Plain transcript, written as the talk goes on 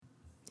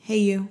Hey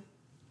you.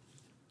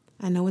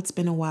 I know it's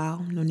been a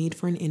while, no need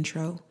for an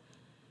intro.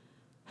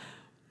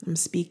 I'm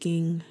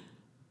speaking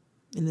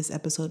in this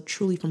episode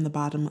truly from the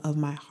bottom of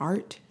my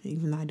heart,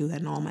 even though I do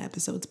that in all my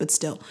episodes, but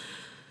still.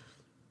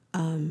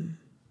 I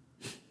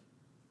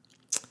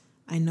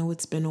know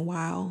it's been a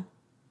while,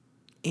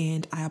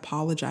 and I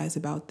apologize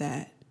about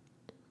that.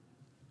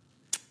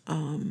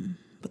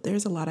 But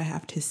there's a lot I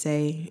have to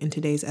say in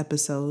today's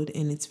episode,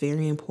 and it's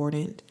very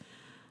important.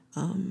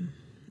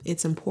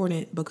 It's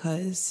important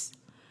because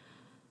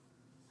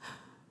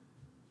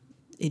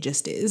it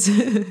just is.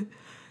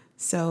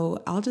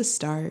 So I'll just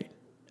start.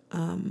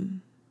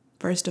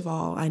 First of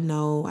all, I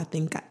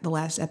think the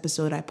last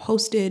episode I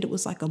posted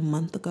was like a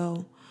month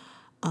ago.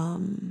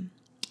 And,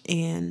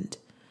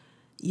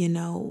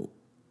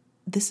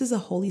 this is a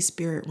Holy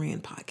Spirit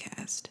ran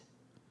podcast.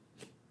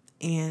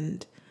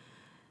 And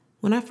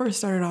when I first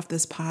started off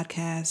this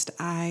podcast,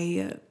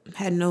 I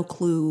had no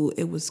clue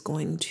it was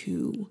going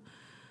to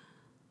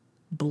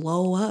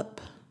blow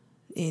up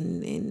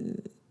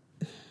and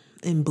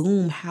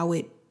boom how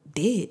it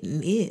did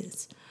and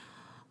is.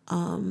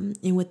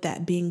 And with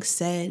that being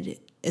said,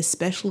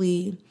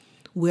 especially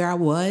where I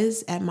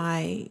was on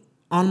my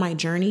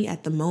journey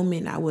at the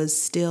moment, I was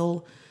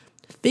still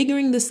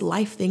figuring this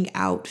life thing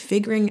out,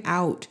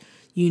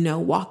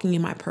 walking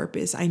in my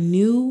purpose. I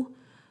knew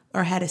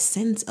or had a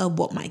sense of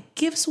what my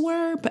gifts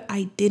were, but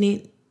I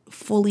didn't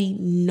fully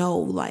know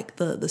like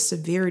the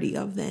severity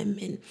of them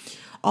and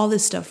all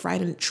this stuff,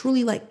 right? And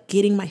truly like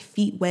getting my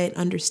feet wet,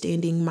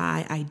 understanding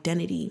my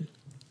identity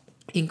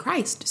in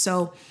Christ.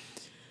 So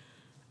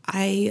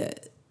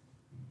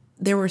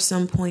there were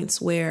some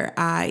points where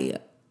I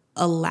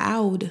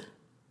allowed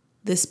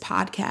this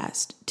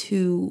podcast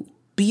to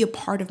be a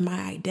part of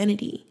my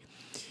identity.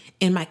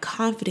 And my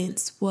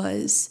confidence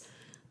was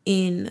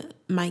in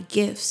my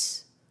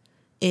gifts,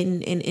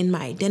 in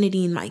my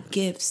identity, in my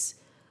gifts,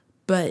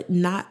 but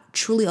not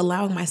truly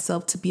allowing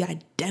myself to be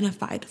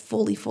identified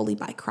fully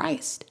by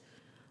Christ.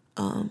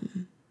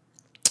 And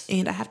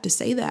I have to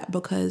say that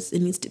because it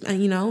needs to,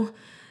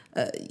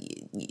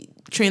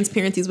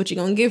 transparency is what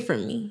you're going to get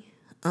from me.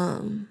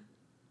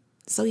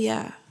 So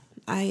yeah,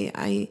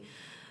 I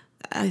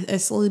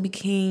slowly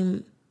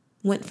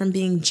went from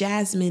being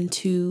Jasmine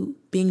to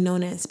being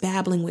known as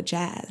Babbling with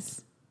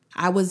Jazz.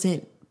 I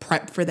wasn't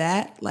prepped for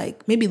that.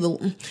 Like maybe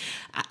I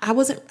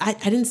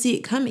didn't see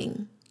it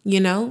coming,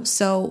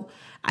 So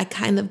I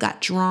kind of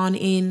got drawn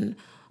in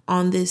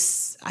on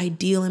this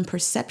ideal and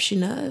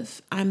perception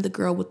of I'm the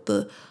girl with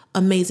the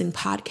amazing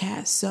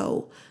podcast.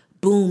 So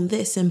boom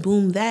this and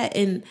boom that.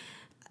 And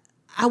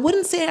I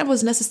wouldn't say I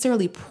was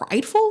necessarily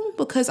prideful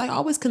because I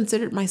always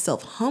considered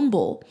myself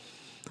humble.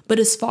 But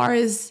as far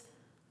as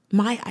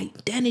my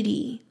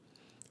identity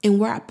and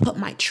where I put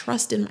my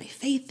trust and my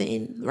faith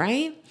in,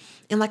 right?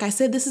 And like I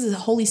said, this is a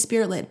Holy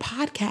Spirit-led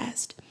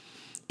podcast.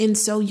 And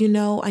so,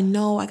 I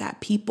know I got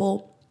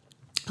people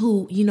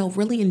who,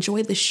 really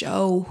enjoy the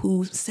show,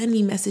 who send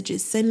me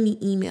messages, send me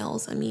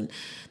emails. I mean,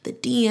 the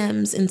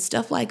DMs and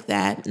stuff like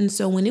that. And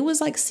so when it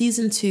was like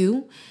season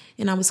 2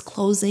 and I was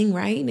closing,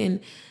 right? And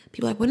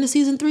people were like, when is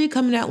season 3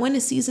 coming out? When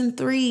is season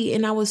 3?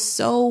 And I was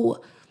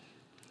so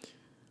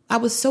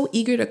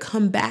eager to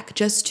come back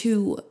just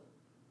to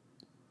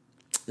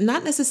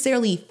not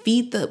necessarily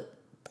feed the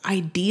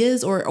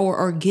ideas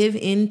or give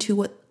in to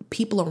what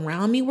people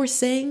around me were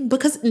saying.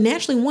 Because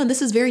naturally, one,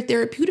 this is very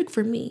therapeutic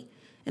for me.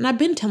 And I've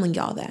been telling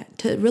y'all that,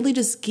 to really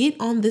just get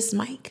on this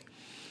mic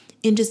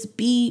and just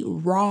be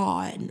raw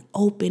and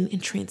open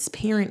and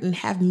transparent and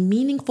have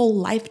meaningful,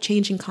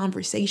 life-changing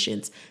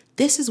conversations.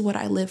 This is what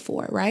I live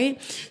for, right?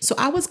 So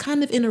I was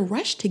kind of in a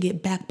rush to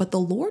get back, but the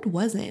Lord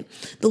wasn't.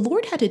 The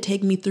Lord had to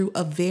take me through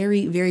a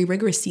very, very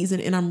rigorous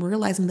season, and I'm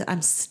realizing that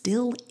I'm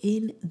still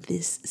in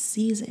this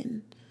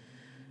season.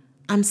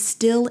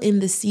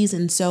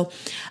 So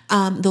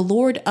the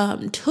Lord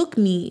took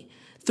me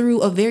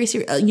through a very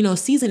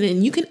serious, season.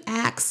 And you can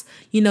ask,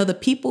 the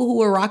people who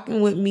were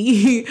rocking with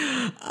me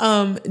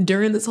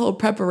during this whole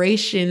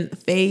preparation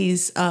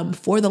phase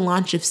for the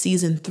launch of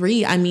season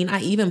 3. I mean,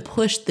 I even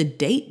pushed the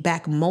date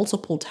back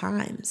multiple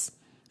times.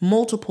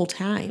 And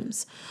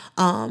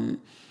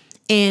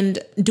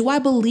do I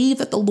believe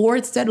that the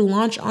Lord said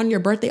launch on your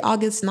birthday,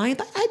 August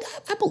 9th?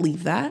 I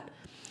believe that.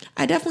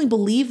 I definitely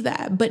believe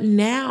that. But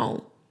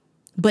now,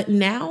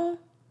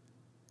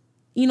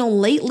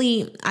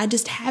 lately, I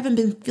just haven't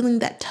been feeling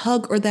that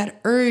tug or that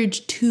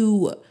urge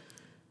to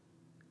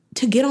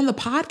get on the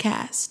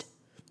podcast.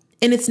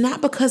 And it's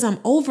not because I'm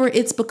over,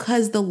 it's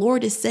because the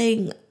Lord is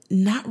saying,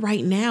 not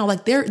right now.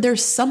 Like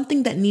there's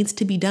something that needs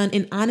to be done.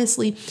 And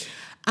honestly,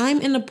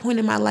 I'm in a point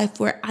in my life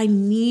where I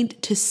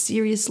need to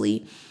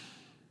seriously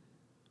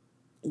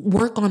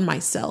work on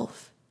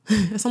myself.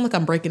 I sound like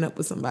I'm breaking up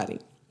with somebody.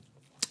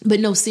 But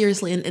no,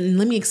 seriously, and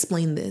let me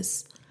explain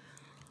this.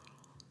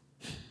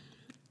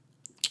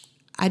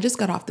 I just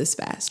got off this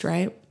fast,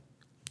 right?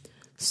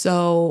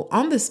 So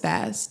on this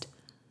fast,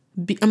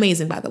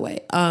 amazing, by the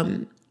way.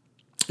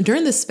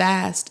 During this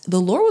fast,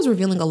 the Lord was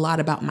revealing a lot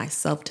about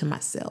myself to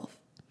myself.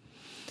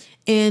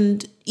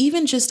 And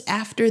even just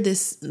after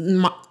this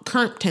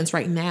current tense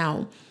right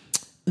now,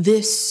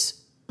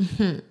 this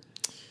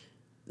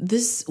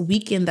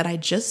weekend that I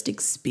just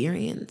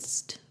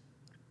experienced,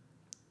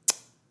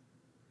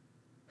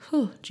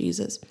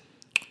 Jesus,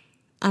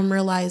 I'm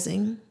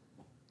realizing,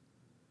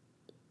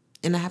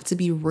 and I have to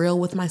be real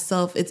with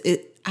myself.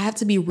 I have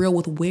to be real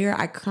with where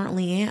I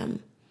currently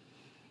am.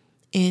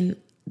 And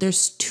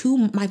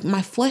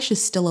my flesh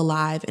is still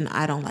alive and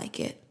I don't like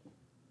it.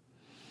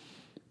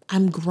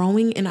 I'm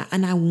growing and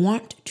I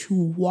want to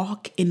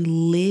walk and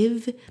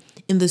live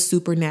in the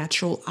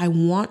supernatural. I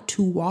want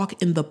to walk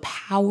in the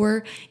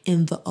power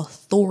and the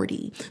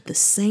authority, the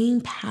same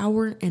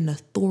power and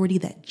authority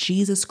that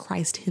Jesus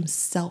Christ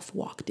himself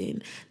walked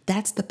in.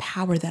 That's the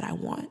power that I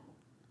want.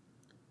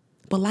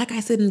 But like I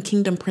said in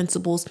Kingdom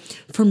Principles,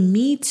 for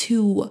me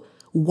to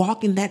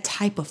walk in that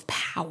type of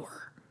power,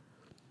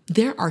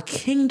 there are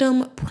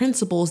kingdom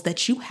principles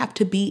that you have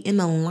to be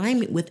in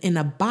alignment with and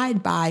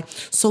abide by,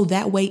 so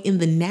that way in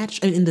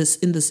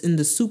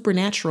the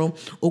supernatural,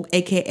 or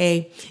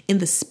AKA in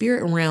the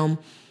spirit realm,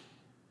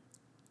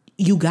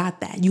 you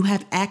got that. You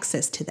have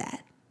access to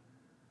that.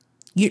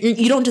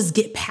 You don't just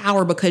get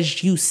power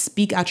because you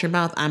speak out your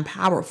mouth, I'm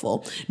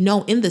powerful.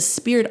 No, in the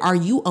spirit, are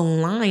you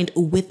aligned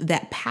with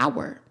that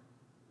power?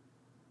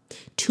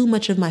 Too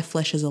much of my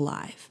flesh is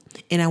alive.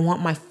 And I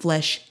want my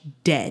flesh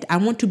dead. I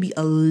want to be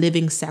a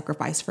living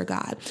sacrifice for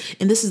God.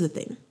 And this is the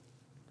thing.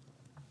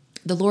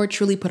 The Lord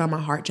truly put on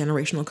my heart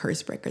generational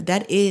curse breaker.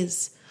 That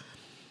is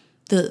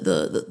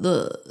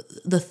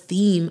the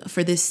theme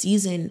for this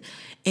season.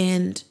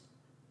 And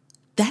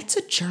that's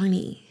a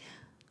journey.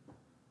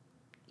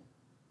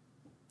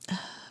 I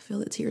feel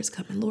the tears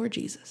coming. Lord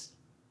Jesus,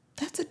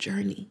 that's a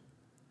journey.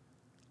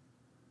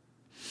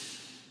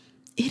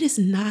 It is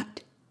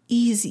not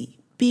easy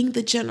being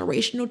the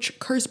generational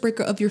curse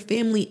breaker of your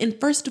family. And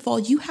first of all,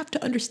 you have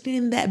to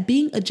understand that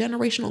being a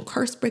generational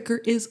curse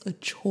breaker is a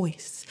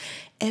choice.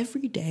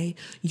 Every day,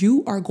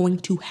 you are going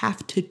to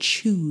have to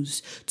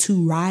choose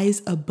to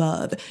rise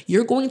above.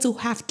 You're going to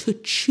have to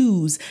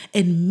choose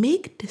and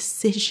make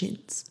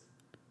decisions.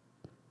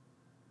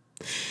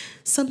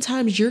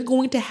 Sometimes you're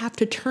going to have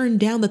to turn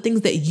down the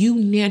things that you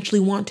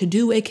naturally want to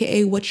do,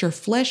 aka what your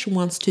flesh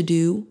wants to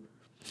do,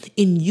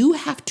 and you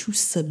have to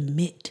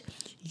submit.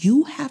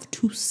 You have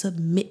to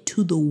submit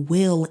to the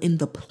will and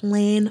the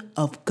plan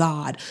of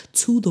God,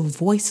 to the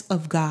voice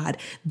of God.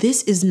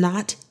 This is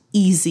not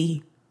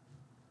easy.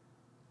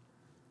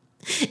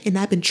 And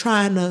I've been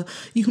trying to,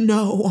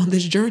 on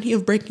this journey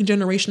of breaking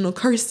generational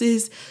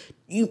curses,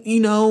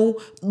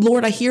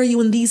 Lord, I hear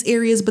you in these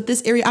areas, but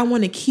this area I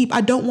want to keep.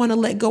 I don't want to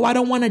let go. I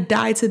don't want to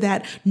die to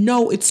that.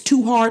 No, it's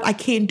too hard. I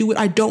can't do it.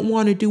 I don't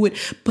want to do it.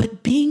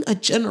 But being a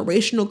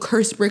generational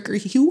curse breaker,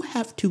 you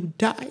have to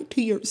die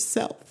to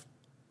yourself.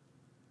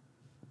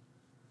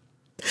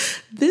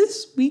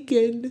 This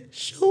weekend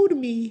showed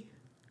me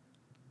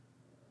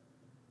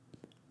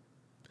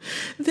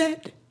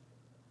that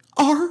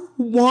our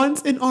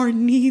wants and our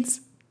needs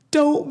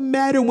don't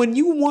matter when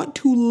you want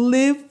to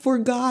live for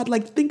God.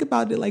 Like, think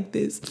about it like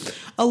this.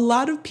 A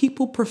lot of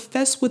people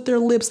profess with their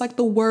lips, like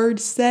the word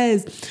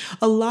says.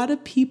 A lot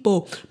of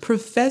people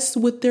profess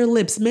with their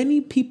lips. Many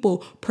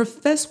people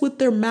profess with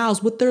their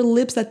mouths, with their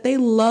lips, that they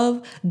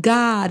love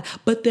God,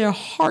 but their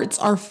hearts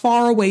are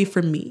far away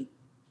from me.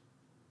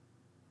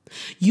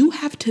 You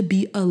have to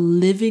be a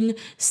living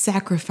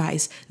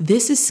sacrifice.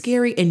 This is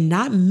scary, and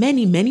not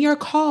many are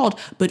called,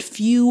 but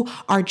few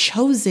are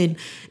chosen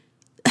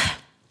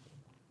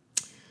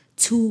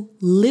to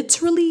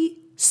literally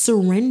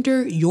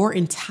surrender your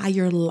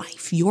entire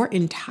life, your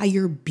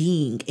entire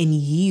being, and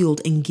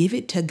yield and give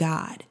it to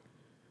God.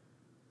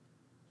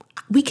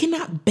 We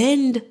cannot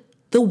bend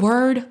the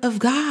word of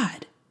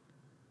God.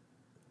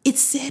 It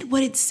said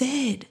what it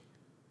said.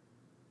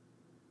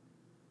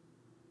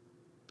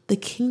 The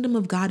kingdom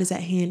of God is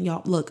at hand,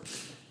 y'all. Look,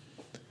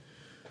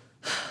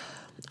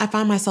 I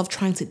find myself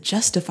trying to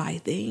justify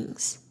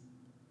things.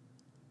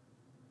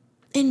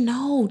 And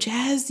no,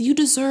 Jazz, you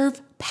deserve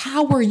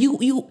power.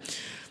 You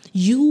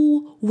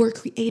were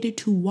created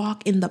to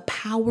walk in the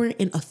power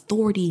and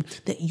authority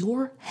that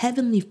your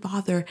heavenly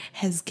Father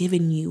has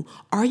given you.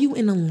 Are you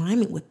in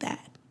alignment with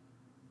that?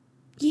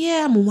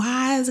 Yeah, I'm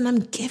wise and I'm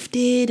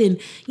gifted, and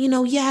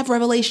I have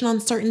revelation on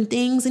certain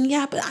things, and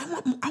but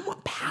I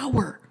want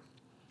power.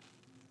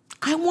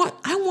 I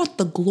want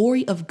the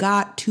glory of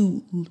God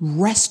to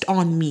rest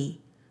on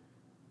me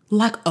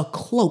like a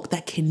cloak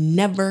that can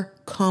never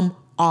come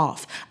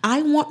off.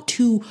 I want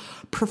to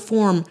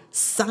perform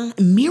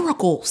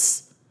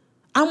miracles.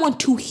 I want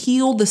to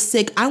heal the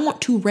sick. I want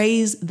to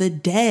raise the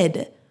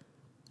dead.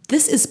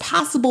 This is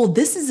possible.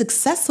 This is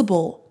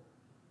accessible.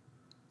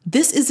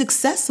 This is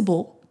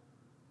accessible.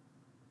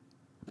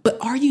 But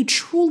are you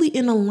truly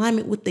in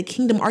alignment with the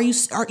kingdom? Are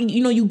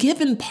you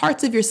giving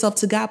parts of yourself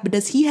to God, but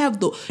does he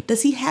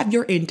have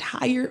your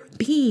entire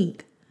being?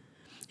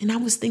 And I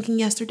was thinking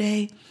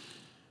yesterday,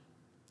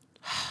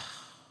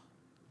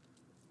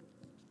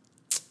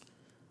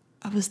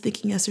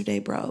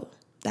 bro,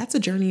 that's a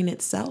journey in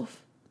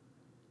itself.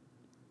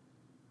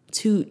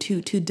 To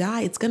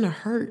die, it's going to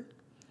hurt.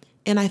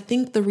 And I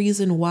think the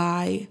reason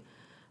why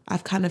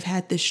I've kind of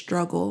had this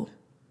struggle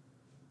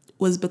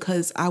was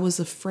because I was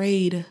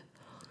afraid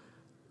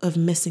of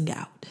missing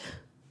out.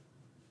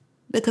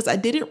 Because I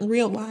didn't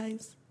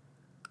realize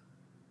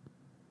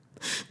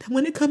that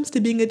when it comes to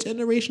being a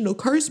generational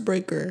curse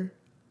breaker,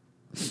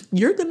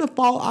 you're going to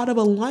fall out of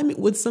alignment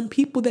with some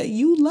people that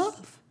you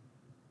love.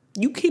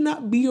 You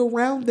cannot be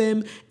around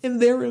them in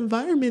their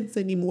environments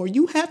anymore.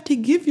 You have to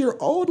give your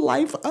old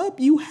life up.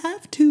 You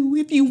have to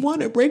if you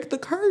want to break the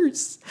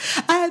curse.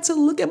 I had to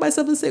look at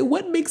myself and say,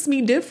 what makes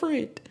me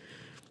different?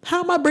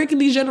 How am I breaking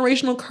these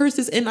generational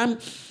curses and I'm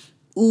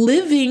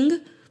living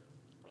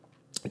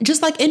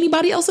just like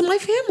anybody else in my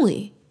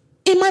family,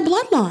 in my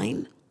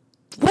bloodline?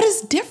 What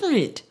is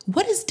different?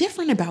 What is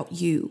different about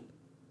you?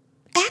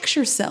 Ask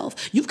yourself.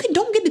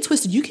 Don't get it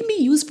twisted. You can be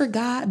used for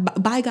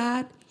God, by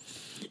God.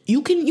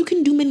 You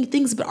can do many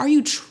things, but are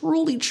you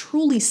truly,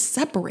 truly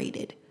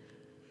separated?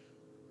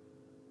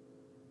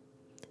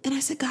 And I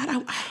said,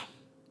 God,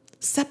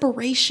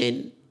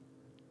 separation,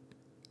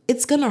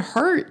 it's going to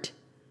hurt.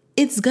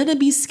 It's going to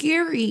be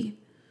scary.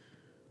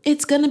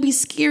 It's going to be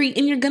scary,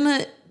 and you're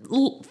going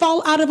to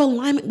fall out of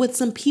alignment with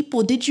some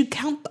people. Did you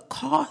count the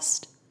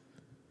cost?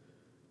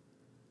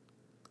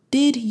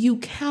 Did you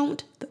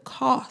count the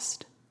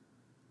cost?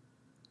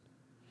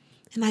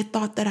 And I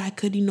thought that I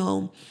could,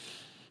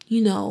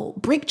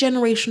 break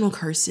generational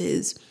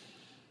curses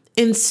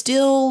and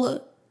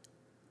still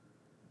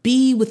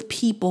be with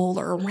people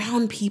or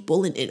around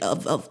people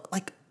of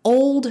like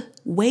old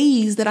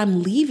ways that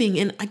I'm leaving,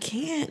 and I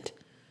can't.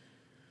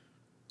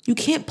 You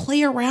can't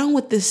play around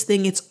with this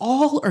thing. It's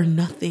all or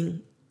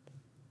nothing.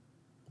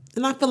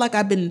 And I feel like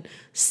I've been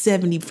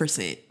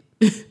 70%.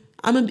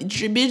 I'm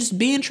just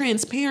being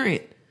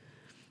transparent.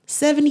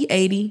 70,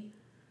 80.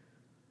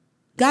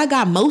 God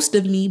got most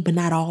of me, but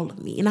not all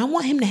of me. And I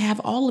want him to have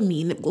all of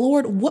me. And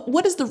Lord,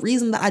 what is the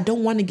reason that I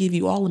don't want to give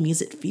you all of me?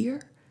 Is it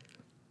fear?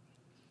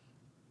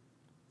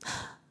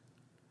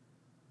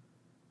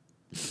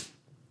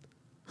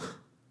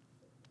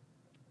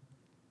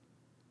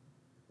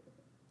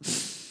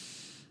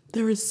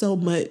 There is so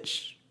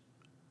much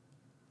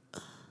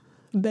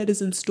that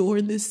is in store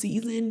in this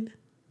season.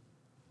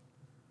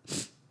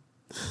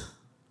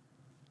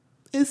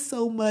 It's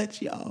so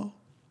much, y'all.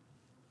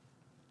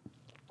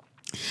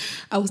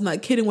 I was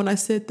not kidding when I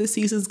said this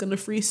season's gonna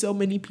free so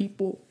many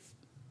people.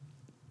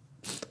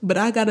 But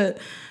I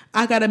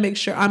gotta make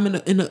sure I'm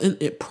in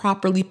a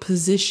properly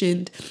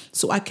positioned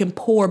so I can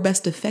pour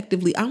best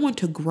effectively. I want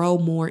to grow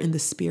more in the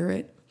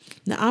spirit.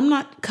 Now, I'm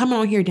not coming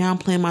on here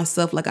downplaying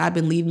myself like I've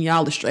been leading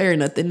y'all astray or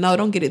nothing. No,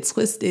 don't get it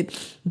twisted.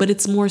 But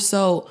it's more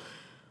so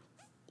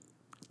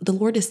the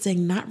Lord is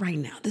saying, not right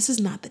now. This is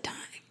not the time.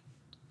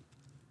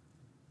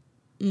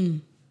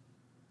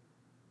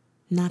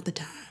 Not the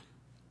time.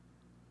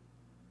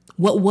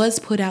 What was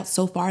put out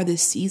so far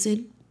this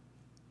season,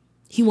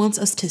 he wants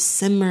us to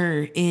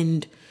simmer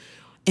and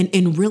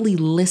really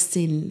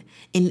listen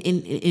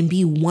and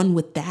be one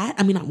with that.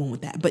 I mean, not one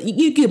with that, but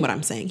you get what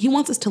I'm saying. He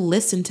wants us to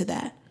listen to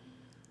that.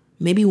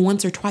 Maybe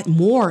once or twice,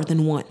 more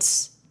than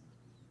once,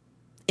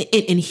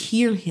 and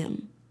hear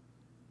him.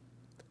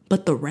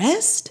 But the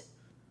rest,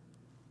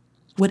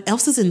 what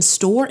else is in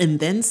store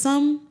and then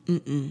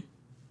some?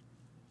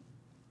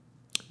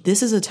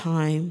 This is a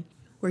time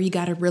where you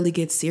got to really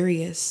get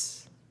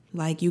serious.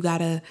 Like, you got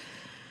to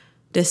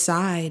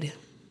decide,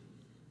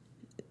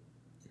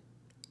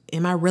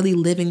 am I really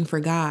living for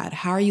God?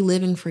 How are you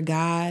living for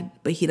God,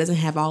 but he doesn't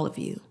have all of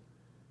you?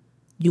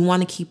 You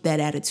want to keep that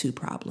attitude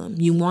problem.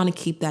 You want to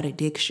keep that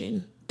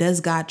addiction.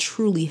 Does God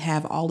truly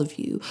have all of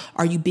you?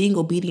 Are you being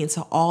obedient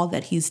to all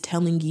that he's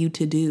telling you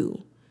to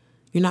do?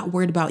 You're not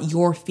worried about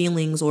your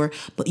feelings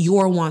but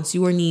your wants,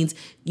 your needs.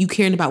 You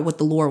caring about what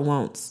the Lord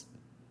wants.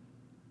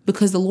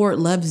 Because the Lord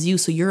loves you,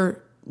 so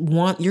you're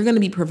going to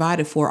be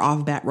provided for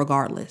off bat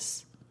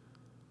regardless.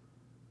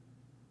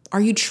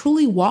 Are you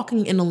truly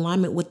walking in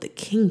alignment with the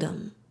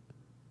kingdom?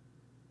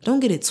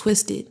 Don't get it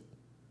twisted.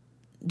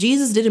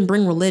 Jesus didn't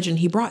bring religion.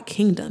 He brought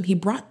kingdom. He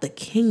brought the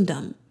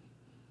kingdom.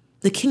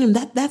 The kingdom,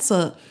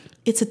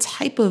 it's a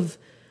type of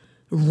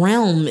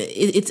realm.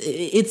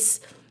 It's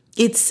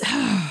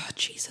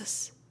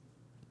Jesus.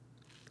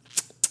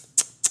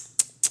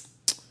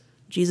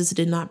 Jesus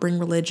did not bring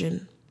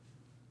religion.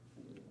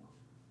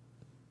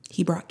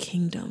 He brought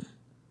kingdom.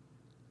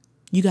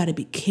 You got to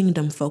be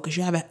kingdom focused.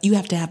 You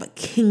have to have a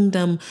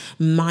kingdom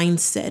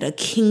mindset, a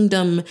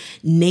kingdom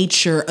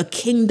nature, a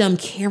kingdom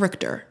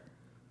character.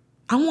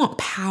 I want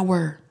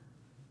power.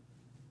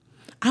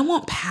 I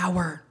want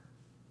power.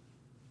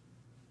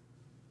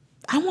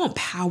 I want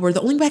power. The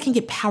only way I can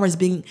get power is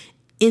being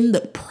in the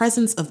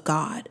presence of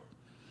God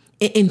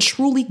and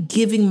truly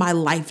giving my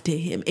life to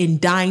him and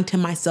dying to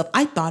myself.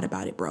 I thought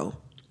about it, bro.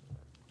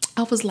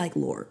 I was like,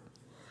 Lord,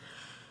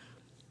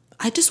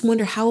 I just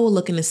wonder how it will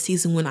look in a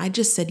season when I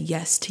just said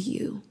yes to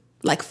you.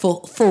 Like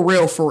for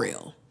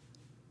real.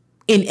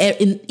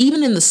 And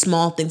even in the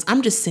small things,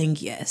 I'm just saying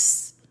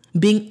yes.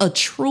 Being a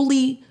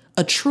truly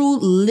a true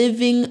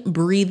living,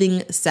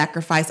 breathing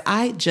sacrifice,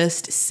 I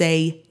just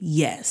say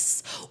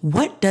yes.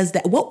 What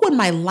would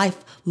my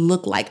life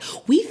look like?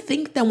 We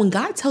think that when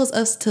God tells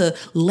us to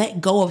let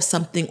go of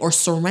something or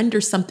surrender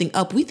something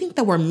up, we think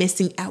that we're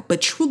missing out,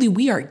 but truly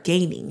we are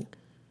gaining.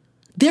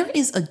 There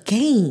is a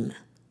gain.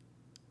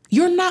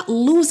 You're not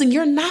losing.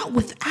 You're not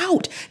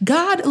without.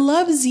 God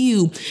loves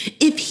you.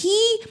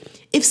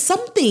 If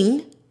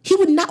something, he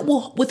would not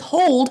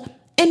withhold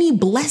any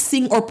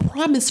blessing or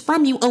promise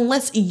from you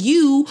unless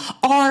you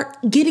are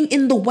getting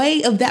in the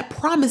way of that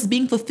promise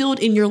being fulfilled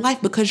in your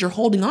life because you're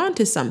holding on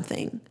to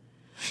something.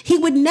 He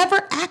would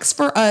never ask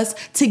for us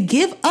to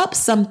give up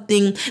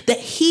something that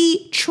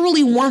he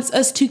truly wants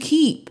us to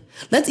keep.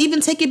 Let's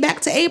even take it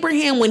back to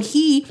Abraham when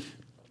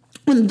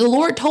the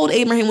Lord told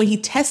Abraham, when he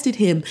tested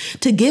him,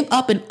 to give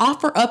up and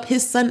offer up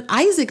his son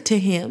Isaac to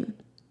him.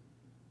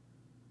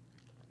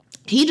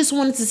 He just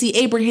wanted to see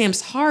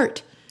Abraham's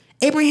heart.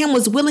 Abraham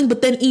was willing,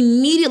 but then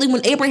immediately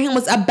when Abraham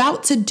was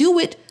about to do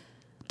it,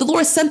 the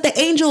Lord sent the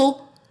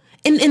angel,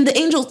 and the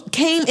angel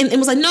came and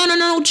was like,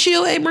 no,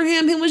 chill,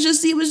 Abraham. He was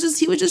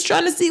just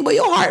trying to see where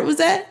your heart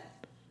was at.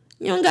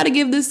 You don't got to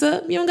give this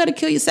up. You don't got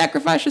to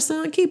sacrifice your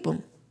son. Keep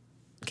him.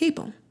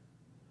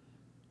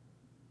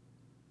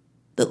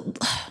 The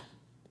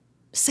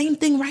same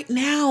thing right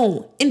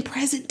now in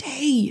present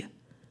day.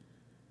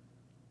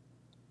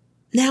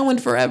 Now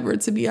and forever,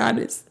 to be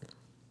honest.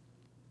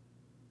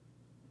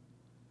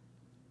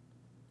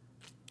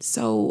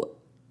 So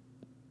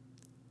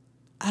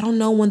I don't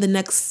know when the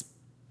next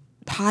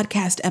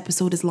podcast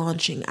episode is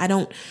launching. I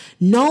don't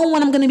know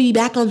when I'm going to be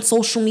back on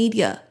social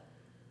media.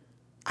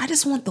 I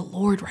just want the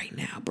Lord right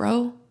now,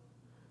 bro.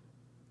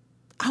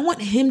 I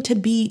want him to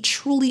be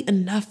truly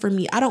enough for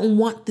me. I don't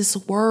want this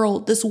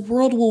world. This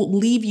world will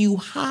leave you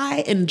high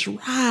and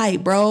dry,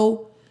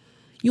 bro.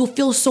 You'll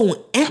feel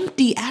so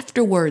empty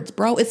afterwards,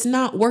 bro. It's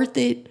not worth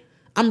it.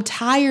 I'm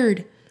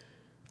tired.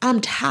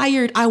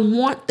 I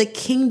want the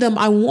kingdom.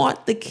 I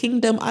want the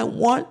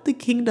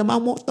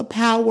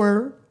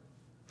power.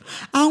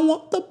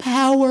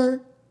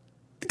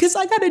 Because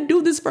I got to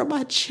do this for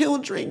my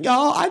children,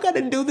 y'all. I got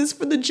to do this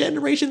for the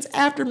generations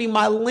after me,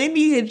 my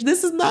lineage.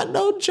 This is not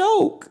no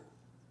joke.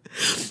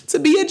 To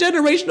be a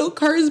generational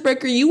curse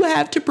breaker, you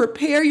have to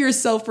prepare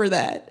yourself for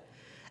that.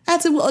 I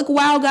had to like,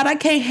 wow, God, I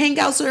can't hang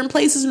out certain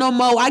places no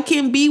more. I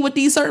can't be with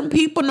these certain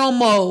people no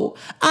more.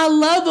 I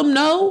love them,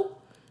 no.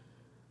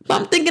 But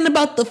I'm thinking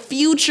about the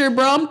future,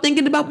 bro. I'm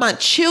thinking about my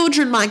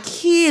children, my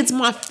kids,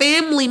 my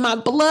family, my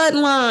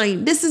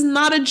bloodline. This is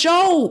not a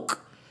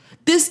joke.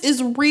 This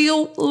is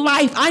real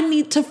life. I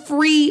need to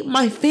free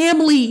my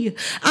family.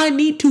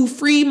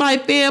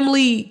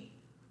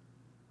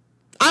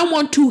 I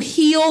want to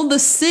heal the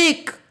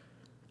sick.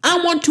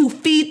 I want to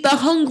feed the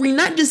hungry,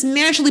 not just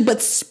naturally,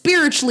 but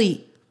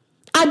spiritually.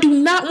 I do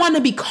not want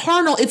to be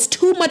carnal. It's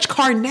too much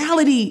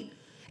carnality.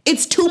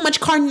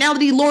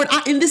 Lord.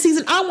 In this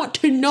season, I want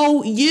to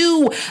know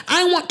you.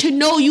 I want to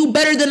know you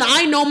better than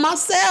I know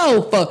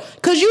myself.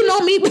 Because you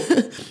know me.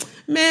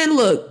 Man,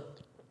 look.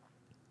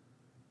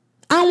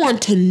 I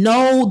want to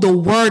know the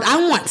word.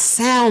 I want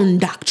sound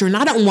doctrine.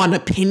 I don't want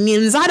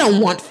opinions. I don't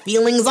want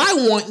feelings. I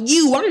want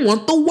you. I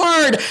want the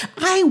word.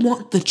 I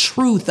want the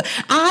truth.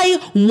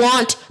 I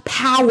want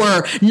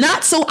power.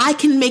 Not so I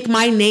can make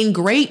my name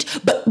great,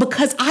 but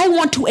because I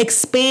want to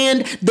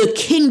expand the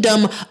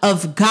kingdom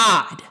of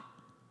God.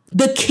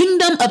 The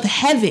kingdom of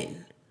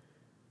heaven.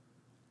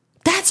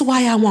 That's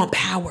why I want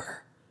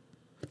power.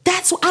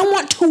 That's what I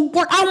want to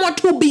work. I want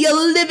to be a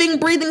living,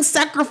 breathing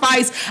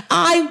sacrifice.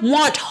 I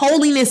want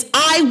holiness.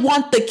 I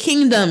want the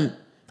kingdom.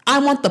 I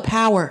want the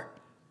power.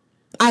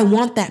 I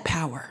want that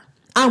power.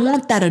 I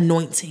want that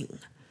anointing.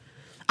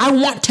 I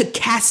want to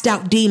cast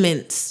out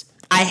demons.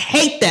 I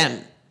hate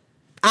them.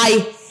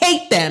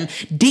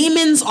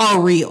 Demons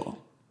are real.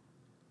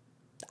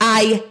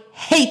 I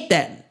hate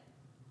them.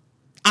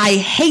 I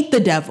hate the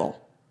devil.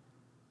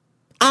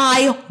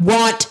 I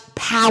want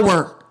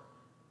power.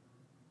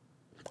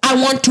 I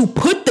want to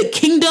put the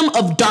kingdom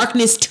of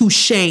darkness to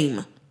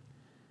shame.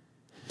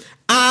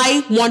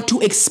 I want to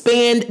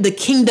expand the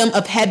kingdom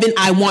of heaven.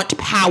 I want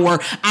power.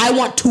 I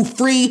want to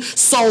free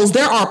souls.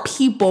 There are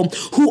people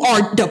who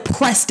are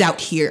depressed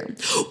out here.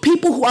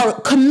 People who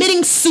are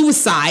committing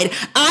suicide.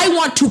 I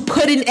want to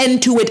put an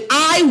end to it.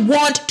 I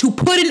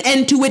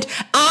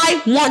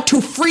want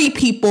to free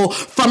people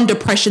from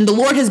depression. The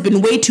Lord has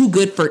been way too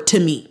good to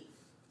me.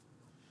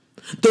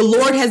 The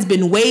Lord has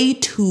been way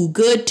too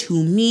good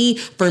to me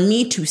for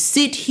me to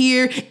sit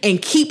here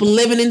and keep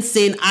living in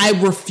sin. I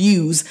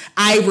refuse.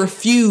 I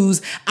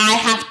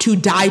have to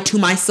die to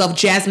myself.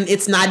 Jasmine,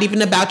 it's not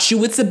even about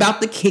you. It's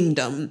about the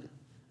kingdom.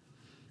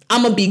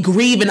 I'm going to be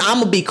grieving. I'm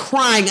going to be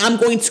crying. I'm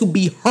going to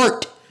be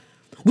hurt.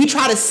 We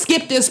try to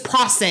skip this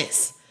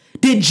process.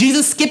 Did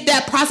Jesus skip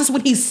that process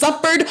when he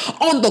suffered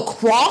on the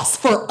cross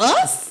for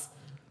us?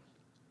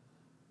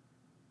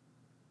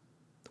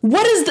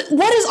 What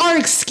is our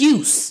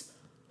excuse?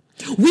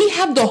 We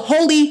have the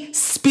Holy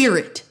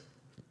Spirit.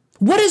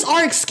 What is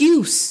our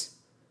excuse?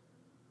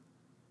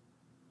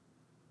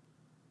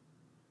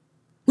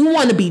 We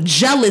want to be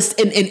jealous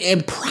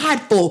and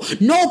prideful.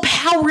 No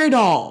power at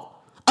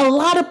all. A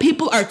lot of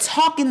people are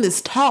talking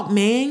this talk,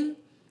 man.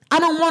 I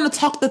don't want to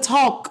talk the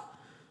talk.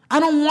 I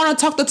don't want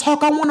to talk the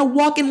talk. I want to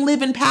walk and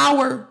live in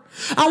power.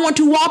 I want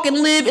to walk and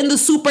live in the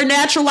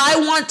supernatural. I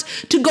want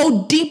to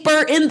go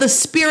deeper in the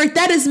spirit.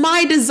 That is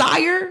my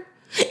desire.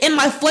 And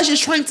my flesh is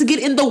trying to get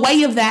in the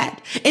way of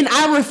that. And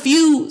I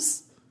refuse.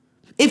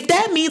 If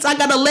that means I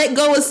got to let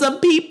go of some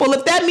people,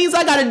 if that means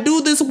I got to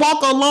do this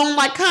walk alone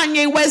like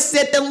Kanye West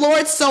said, then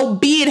Lord, so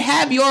be it.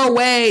 Have your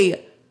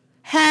way.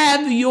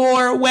 Have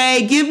your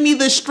way. Give me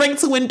the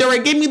strength to endure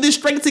it. Give me the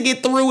strength to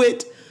get through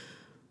it.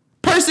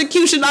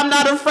 Persecution, I'm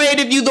not afraid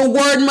of you. The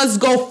word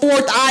must go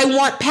forth. I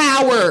want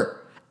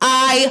power.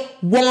 I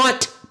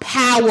want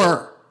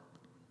power.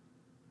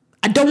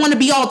 I don't want to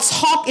be all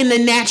talk in the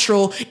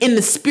natural, in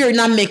the spirit,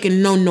 not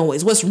making no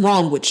noise. What's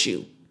wrong with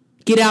you?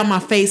 Get out of my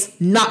face,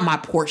 not my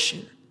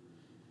portion.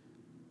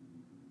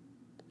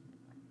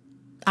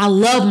 I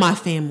love my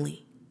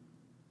family,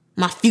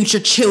 my future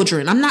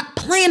children. I'm not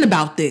playing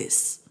about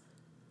this.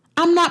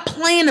 I'm not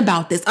playing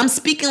about this. I'm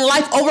speaking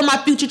life over my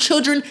future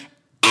children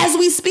as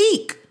we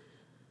speak.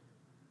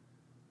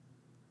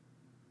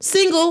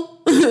 Single,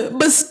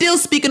 but still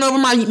speaking over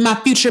my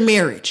future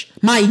marriage,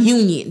 my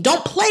union.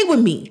 Don't play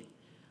with me.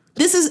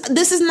 This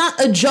is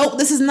not a joke.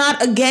 This is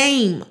not a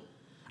game.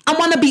 I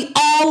want to be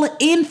all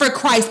in for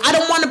Christ. I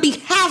don't want to be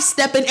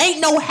half-stepping.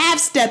 Ain't no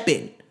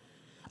half-stepping.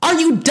 Are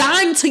you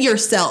dying to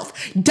yourself?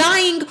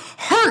 Dying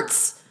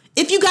hurts.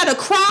 If you got to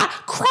cry,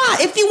 cry.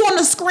 If you want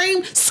to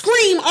scream,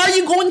 scream. Are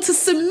you going to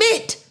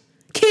submit?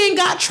 Can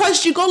God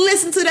trust you? Go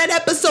listen to that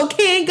episode.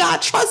 Can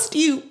God trust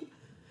you?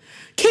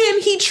 Can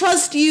he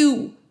trust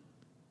you?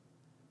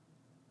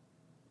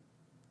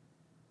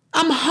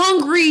 I'm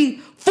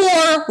hungry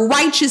for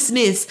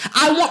righteousness.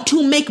 I want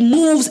to make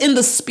moves in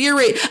the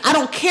spirit. I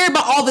don't care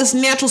about all this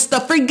natural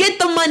stuff. Forget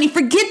the money,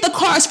 forget the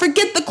cars,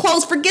 forget the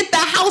clothes, forget the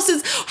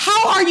houses.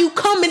 How are you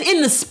coming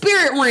in the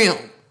spirit realm?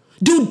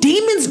 Do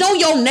demons know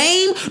your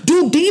name?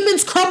 Do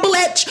demons crumble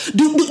at you?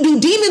 Do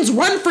demons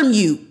run from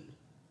you?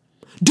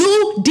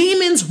 Do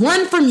demons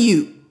run from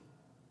you?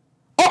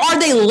 Or are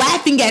they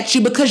laughing at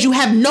you because you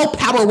have no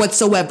power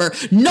whatsoever,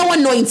 no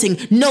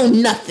anointing, no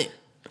nothing?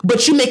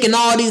 But you making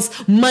all these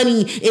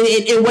money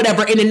and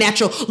whatever in the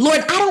natural. Lord,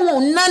 I don't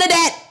want none of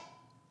that.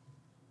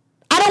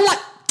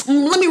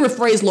 Let me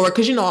rephrase, Lord,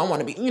 because I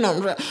want to be,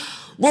 Lord,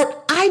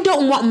 I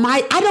don't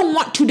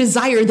want to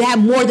desire that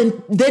more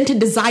than to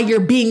desire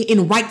being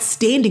in right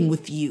standing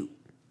with you.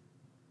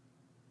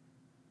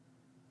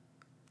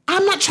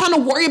 I'm not trying to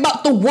worry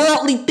about the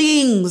worldly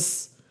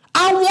things.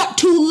 I want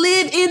to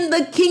live in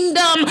the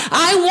kingdom.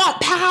 I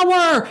want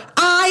power.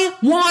 I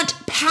want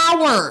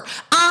power.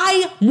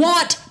 I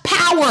want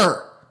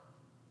power.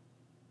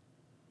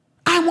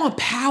 I want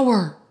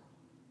power.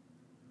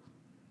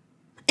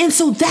 And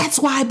so that's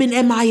why I've been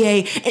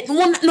MIA.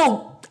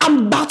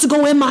 I'm about to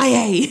go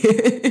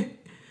MIA.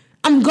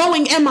 I'm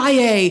going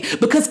MIA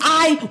because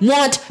I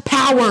want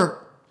power.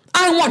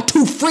 I want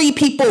to free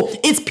people.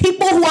 It's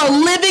people who are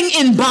living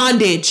in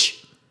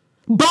bondage.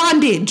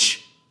 Bondage.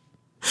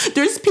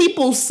 There's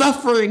people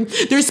suffering.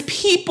 There's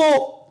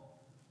people.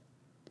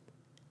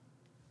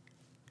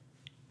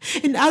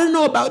 And I don't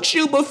know about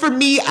you, but for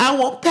me, I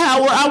want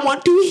power. I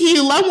want to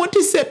heal. I want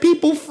to set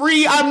people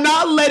free. I'm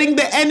not letting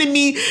the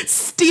enemy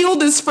steal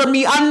this from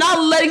me. I'm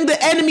not letting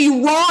the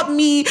enemy rob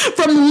me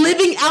from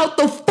living out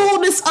the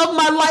fullness of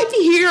my life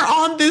here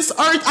on this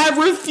earth. I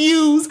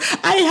refuse.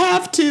 I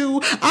have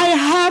to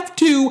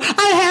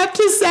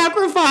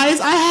sacrifice.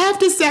 I have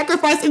to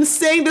sacrifice. And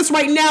saying this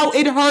right now,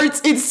 it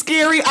hurts. It's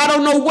scary. I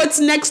don't know what's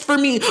next for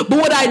me. But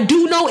what I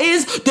do know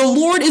is the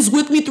Lord is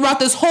with me throughout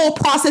this whole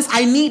process.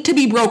 I need to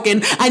be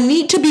broken. I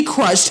need to be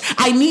crushed.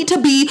 I need to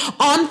be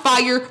on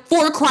fire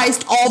for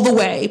Christ all the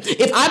way.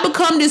 If I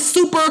become this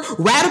super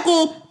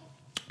radical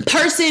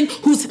person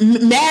who's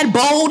mad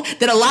bold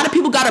that a lot of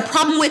people got a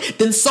problem with,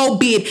 then so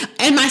be it.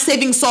 Am I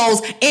saving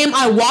souls? Am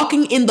I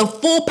walking in the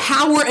full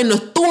power and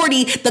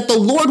authority that the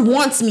Lord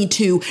wants me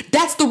to?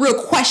 That's the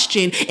real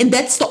question. And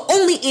that's the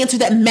only answer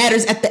that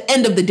matters at the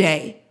end of the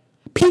day.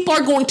 People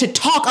are going to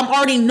talk. I'm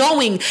already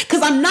knowing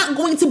because I'm not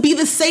going to be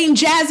the same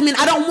Jasmine.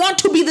 I don't want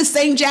to be the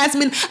same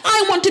Jasmine.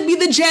 I want to be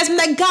the Jasmine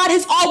that God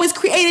has always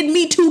created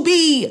me to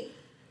be.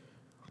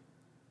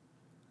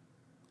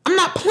 I'm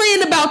not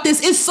playing about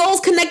this. It's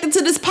souls connected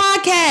to this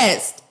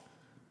podcast.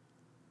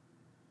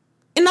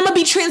 And I'm going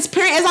to be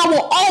transparent as I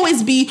will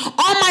always be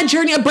on my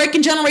journey of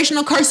breaking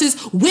generational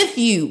curses with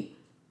you.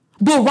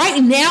 But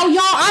right now,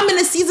 y'all, I'm in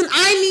a season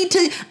I need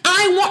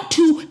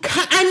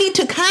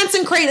to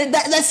consecrate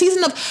that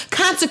season of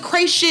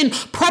consecration,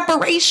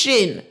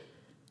 preparation.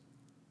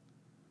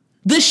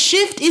 The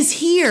shift is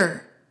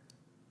here.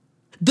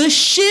 The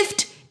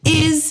shift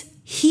is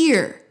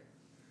here.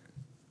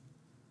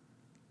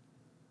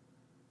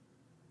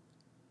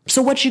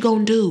 So what you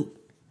gonna do?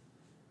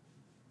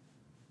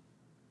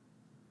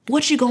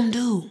 What you gonna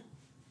do?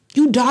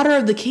 You daughter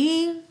of the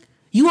King?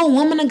 You a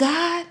woman of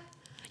God?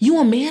 You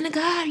a man of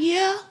God?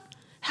 Yeah.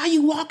 How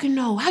you walking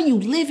though? How you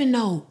living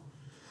though?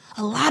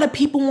 A lot of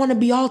people want to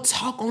be all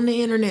talk on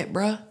the internet,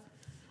 bruh.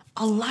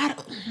 All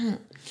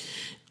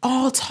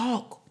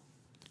talk.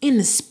 In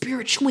the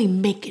spirit, you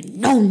ain't making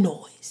no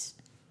noise.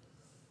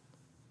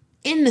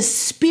 In the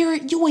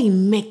spirit, you ain't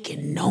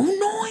making no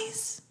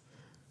noise.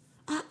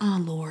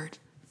 Lord.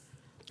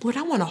 Lord,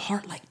 I want a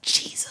heart like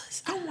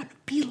Jesus. I want to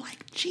be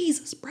like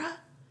Jesus, bruh.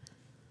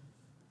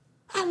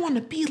 I want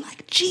to be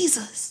like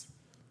Jesus.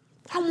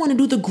 I want to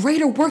do the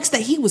greater works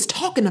that he was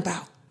talking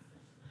about.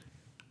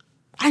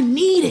 I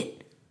need it.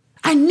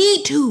 I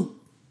need to.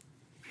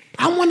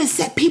 I want to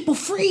set people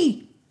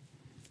free.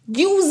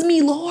 Use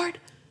me, Lord.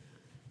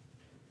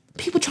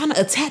 People trying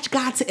to attach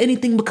God to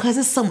anything because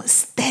it's some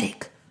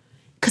aesthetic.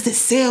 Because it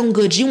sounds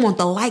good. You want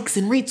the likes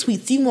and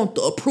retweets. You want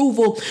the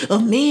approval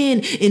of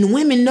men and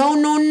women.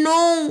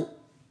 No.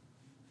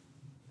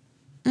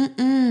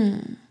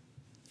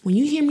 When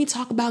you hear me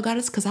talk about God,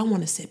 it's because I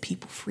want to set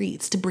people free.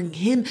 It's to bring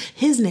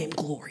his name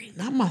glory,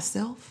 not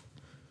myself.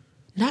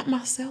 Not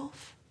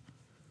myself.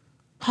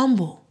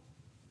 Humble.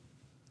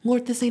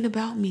 Lord, this ain't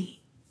about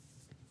me.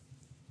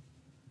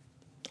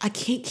 I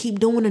can't keep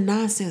doing the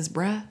nonsense,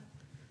 bruh.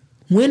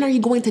 When are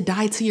you going to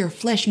die to your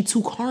flesh, you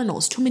two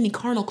carnals? Too many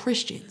carnal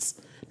Christians.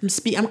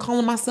 I'm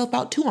calling myself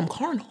out too. I'm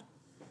carnal.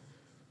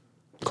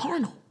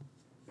 Carnal.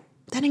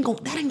 That ain't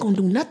gonna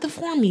do nothing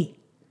for me.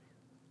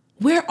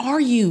 Where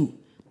are you?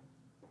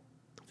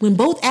 When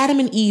both Adam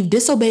and Eve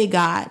disobeyed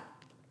God,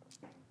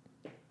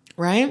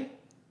 right?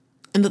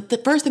 And the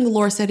first thing the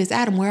Lord said is,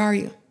 Adam, where are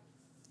you?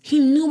 He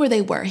knew where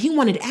they were. He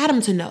wanted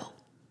Adam to know.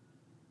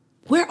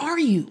 Where are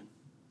you?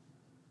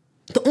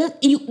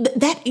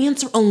 That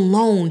answer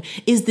alone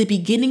is the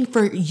beginning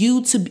for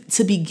you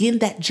to begin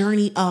that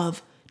journey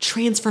of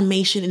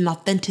transformation and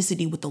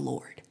authenticity with the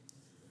Lord.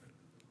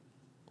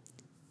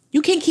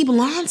 You can't keep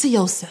lying to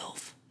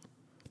yourself.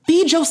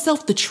 Feed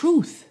yourself the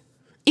truth.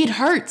 It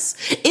hurts.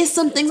 It's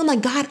some things I'm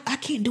like, God, I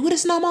can't do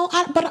this no more.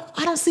 But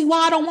I don't see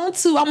why I don't want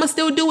to. I'm going to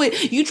still do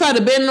it. You try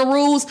to bend the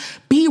rules.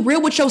 Be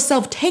real with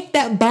yourself. Take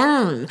that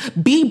burn.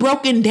 Be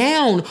broken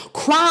down.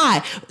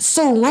 Cry.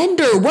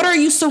 Surrender. What are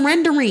you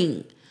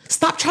surrendering?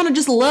 Stop trying to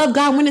just love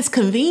God when it's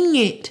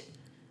convenient.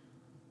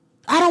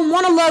 I don't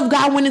want to love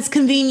God when it's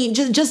convenient.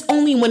 Just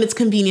only when it's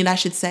convenient, I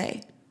should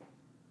say.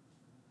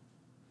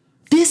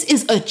 This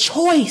is a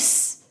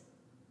choice.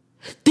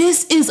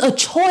 This is a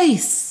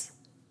choice.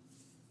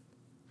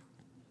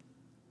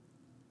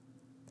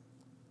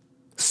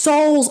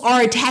 Souls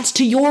are attached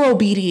to your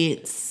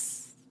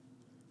obedience.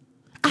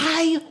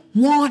 I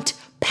want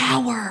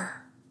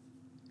power.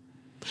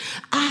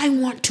 I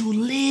want to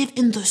live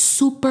in the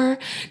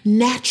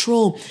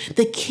supernatural.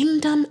 The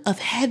kingdom of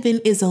heaven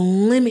is a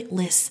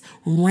limitless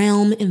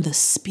realm in the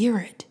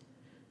spirit.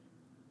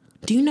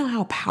 Do you know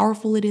how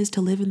powerful it is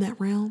to live in that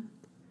realm?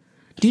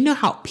 Do you know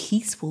how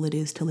peaceful it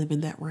is to live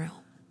in that realm?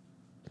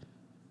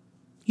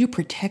 You're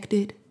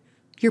protected.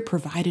 You're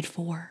provided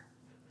for.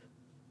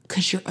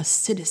 Because you're a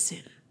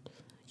citizen.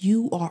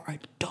 You are a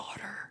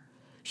daughter.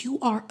 You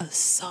are a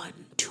son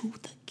to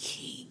the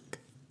King.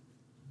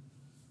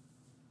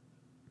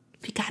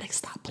 We gotta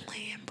stop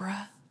playing,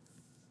 bruh.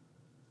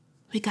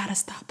 We gotta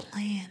stop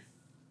playing.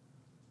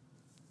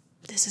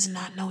 This is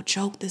not no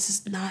joke. This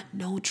is not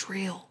no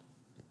drill.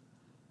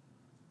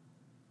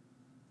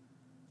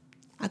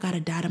 I gotta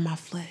die to my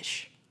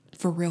flesh.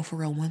 For real,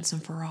 once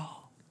and for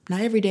all. Now,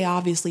 every day,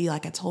 obviously,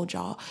 like I told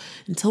y'all,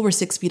 until we're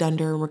 6 feet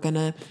under,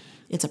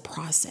 it's a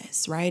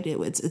process, right?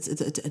 It's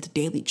a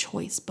daily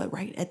choice. But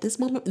right at this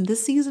moment, in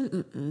this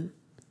season,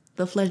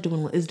 the flesh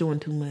is doing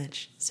too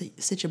much.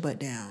 Sit your butt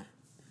down.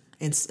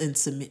 And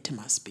submit to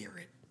my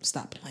spirit.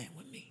 Stop playing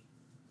with me.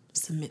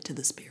 Submit to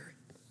the spirit.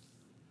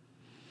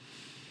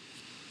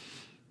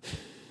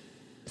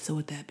 So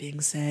with that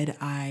being said,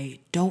 I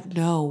don't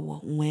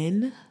know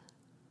when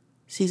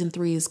season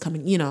 3 is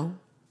coming,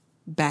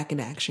 back in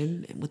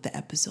action with the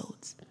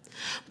episodes.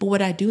 But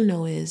what I do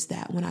know is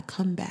that when I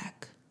come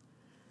back,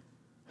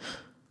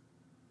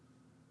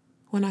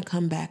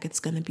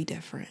 it's going to be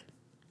different.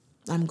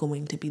 I'm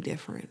going to be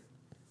different.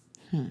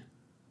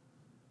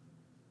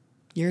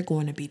 You're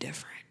going to be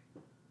different.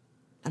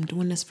 I'm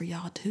doing this for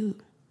y'all too.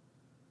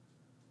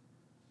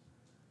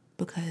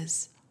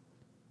 Because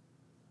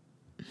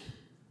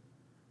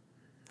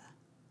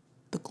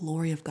the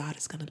glory of God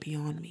is going to be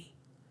on me.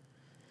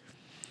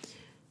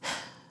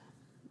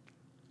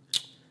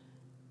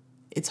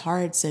 It's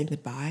hard saying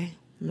goodbye.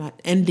 I'm not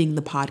ending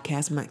the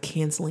podcast. I'm not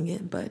canceling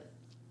it, but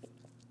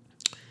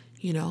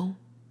I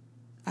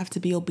have to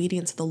be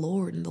obedient to the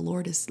Lord. And the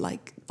Lord is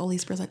like, Holy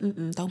Spirit's like,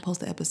 don't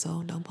post the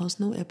episode. Don't post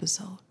no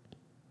episode.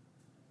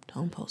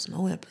 Don't post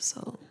no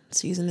episode.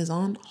 Season is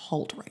on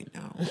hold right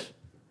now.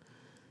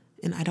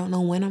 And I don't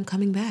know when I'm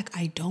coming back.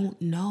 I don't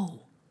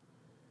know.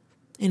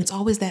 And it's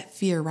always that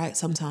fear, right?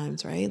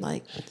 Sometimes, right?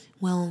 Like,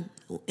 well,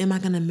 am I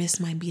going to miss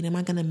my beat? Am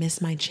I going to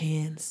miss my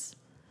chance?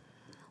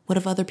 What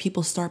if other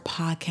people start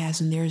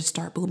podcasts and theirs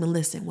start booming?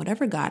 Listen,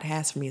 whatever God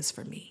has for me is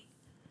for me.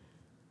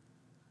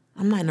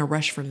 I'm not in a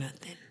rush for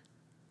nothing.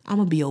 I'm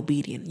going to be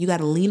obedient. You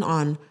got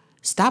to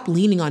stop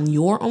leaning on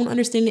your own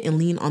understanding and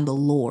lean on the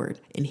Lord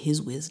and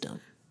his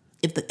wisdom.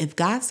 If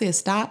God says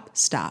stop,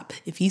 stop.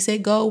 If he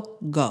said go,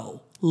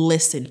 go.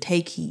 Listen,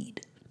 take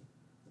heed.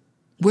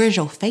 Where's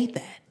your faith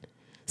at?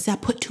 See, I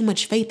put too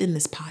much faith in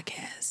this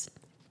podcast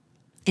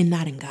and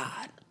not in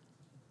God.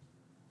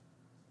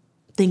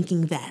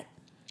 Thinking that,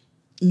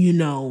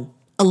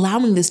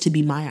 allowing this to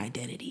be my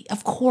identity.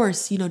 Of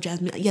course,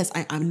 Jasmine, yes,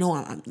 I know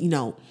I'm,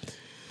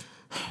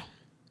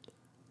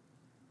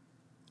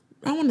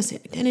 I don't want to say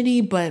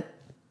identity, but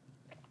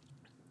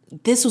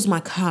this was my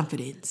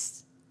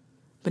confidence.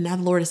 But now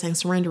the Lord is saying,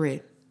 surrender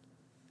it.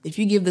 If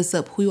you give this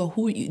up,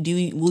 will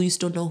you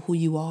still know who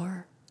you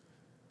are?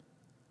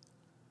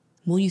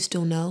 Will you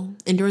still know?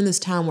 And during this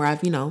time where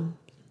I've,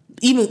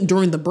 even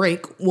during the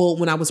break,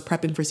 when I was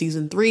prepping for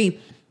season 3,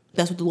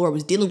 that's what the Lord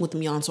was dealing with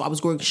me on. So I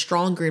was growing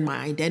stronger in my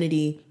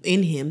identity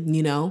in him,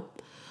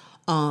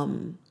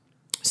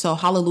 So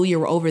hallelujah,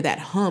 we're over that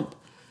hump.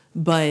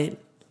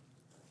 But,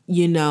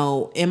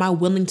 am I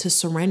willing to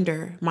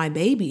surrender my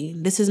baby?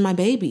 This is my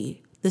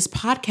baby. This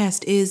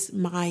podcast is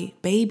my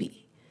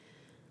baby.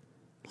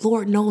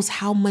 Lord knows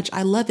how much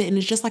I love it. And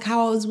it's just like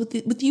how I was with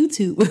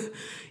YouTube.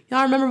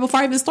 Y'all remember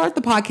before I even start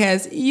the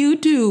podcast,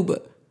 YouTube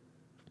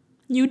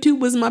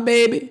was my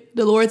baby.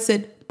 The Lord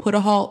said, put a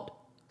halt,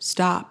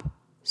 stop,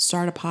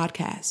 start a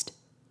podcast.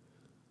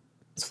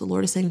 So the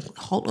Lord is saying,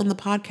 halt on the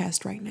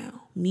podcast right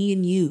now. Me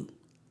and you,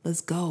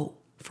 let's go.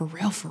 For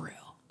real, for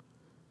real.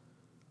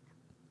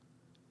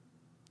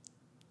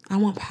 I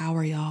want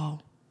power,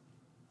 y'all.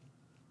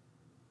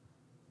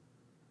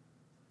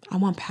 I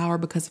want power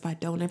because if I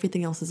don't,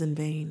 everything else is in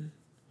vain.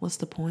 What's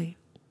the point?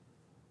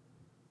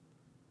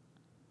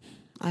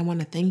 I want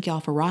to thank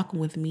y'all for rocking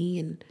with me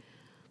and,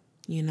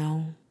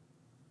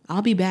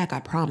 I'll be back.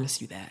 I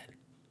promise you that.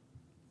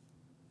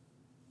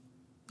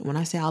 When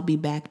I say I'll be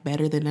back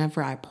better than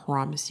ever, I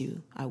promise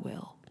you I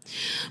will.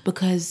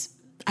 Because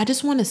I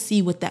just want to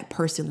see what that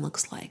person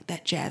looks like,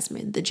 that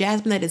Jasmine. The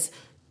Jasmine that is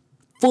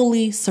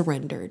fully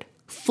surrendered,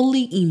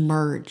 fully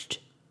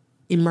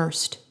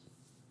immersed.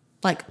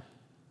 Like,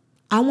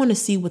 I want to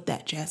see what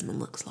that Jasmine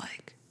looks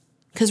like.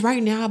 Because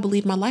right now I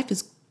believe my life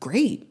is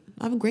great.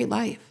 I have a great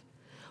life.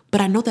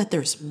 But I know that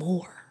there's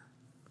more.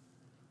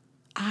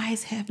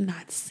 Eyes have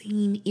not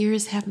seen,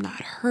 ears have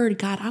not heard.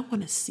 God, I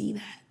want to see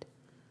that.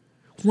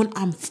 When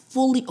I'm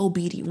fully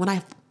obedient, when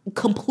I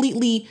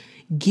completely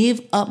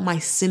give up my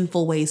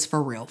sinful ways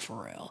for real,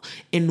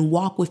 and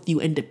walk with you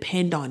and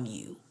depend on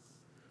you.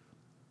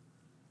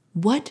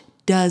 What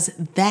does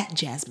that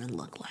Jasmine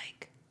look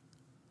like?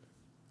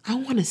 I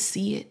want to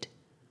see it.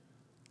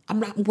 I'm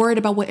not worried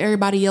about what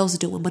everybody else is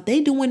doing, but they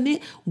doing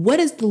it. What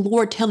is the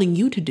Lord telling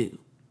you to do?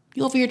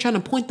 You over here trying to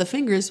point the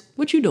fingers.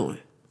 What you doing?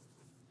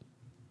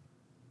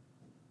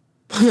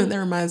 That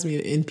reminds me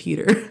of in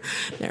Peter.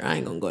 There, I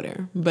ain't gonna go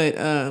there. But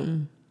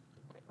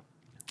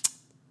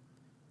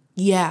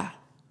yeah.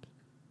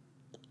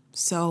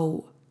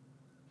 So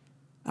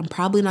I'm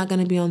probably not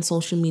gonna be on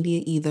social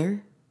media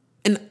either.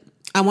 And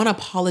I want to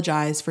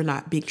apologize for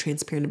not being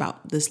transparent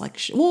about this.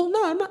 No,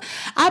 I'm not.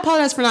 I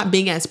apologize for not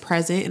being as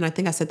present. And I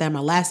think I said that in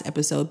my last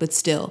episode, but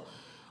still,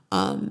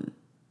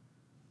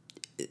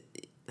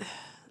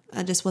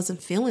 I just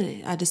wasn't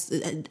feeling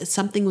it.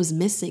 Something was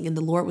missing. And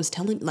the Lord was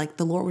telling me,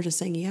 the Lord was just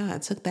saying, yeah, I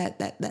took that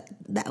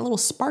little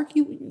spark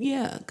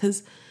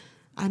cause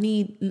I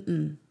need,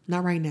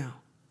 not right now.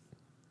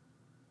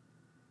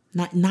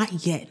 Not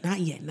yet.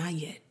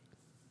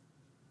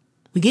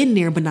 We're getting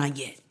there, but not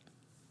yet.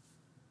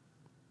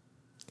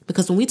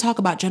 Because when we talk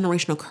about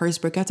generational curse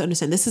break, you have to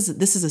understand this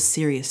is a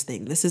serious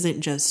thing. This isn't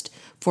just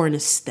for an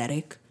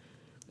aesthetic.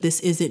 This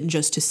isn't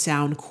just to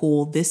sound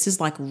cool. This is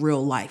like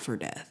real life or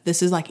death.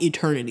 This is like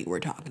eternity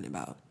we're talking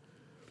about.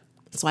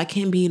 So I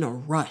can't be in a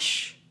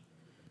rush.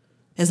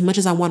 As much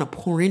as I want to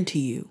pour into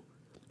you,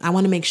 I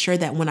want to make sure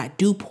that when I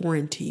do pour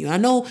into you, I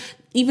know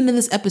even in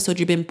this episode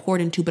you've been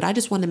poured into, but I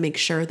just want to make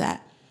sure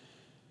that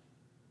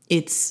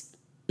it's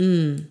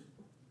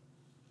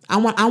I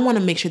want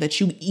to make sure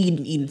that you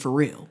eating for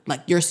real.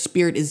 Like your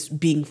spirit is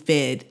being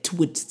fed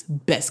to its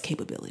best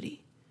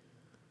capability.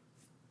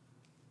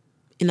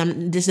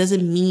 And this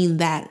doesn't mean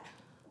that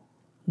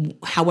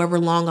however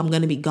long I'm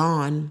going to be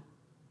gone,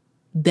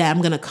 that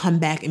I'm going to come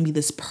back and be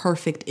this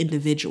perfect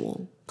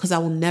individual. Because I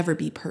will never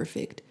be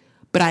perfect.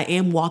 But I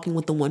am walking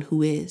with the one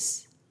who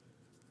is.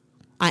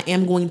 I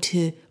am going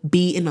to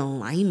be in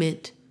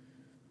alignment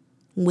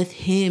with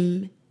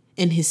him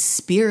and his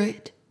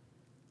spirit.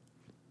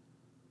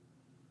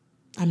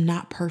 I'm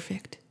not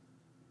perfect,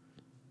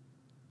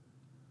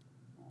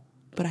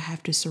 but I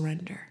have to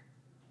surrender.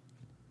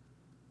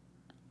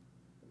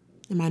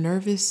 Am I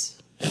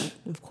nervous?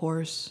 Of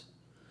course.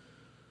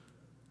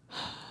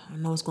 I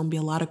know it's going to be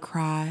a lot of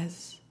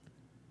cries,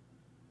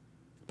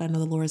 but I know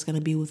the Lord is going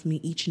to be with me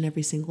each and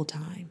every single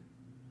time.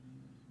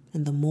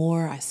 And the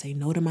more I say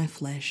no to my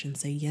flesh and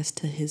say yes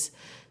to his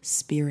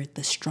spirit,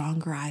 the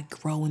stronger I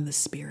grow in the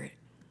spirit,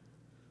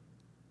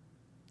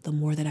 the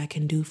more that I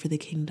can do for the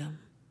kingdom.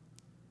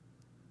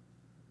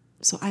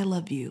 So I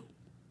love you.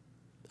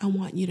 I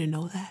want you to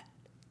know that.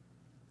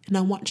 And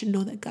I want you to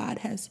know that God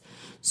has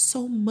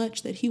so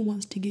much that he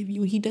wants to give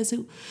you. He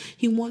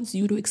wants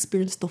you to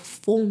experience the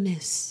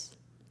fullness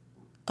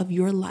of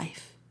your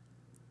life.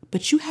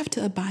 But you have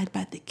to abide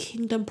by the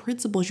kingdom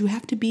principles. You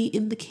have to be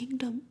in the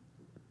kingdom.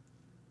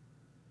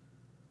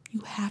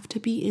 You have to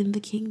be in the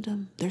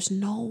kingdom. There's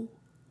no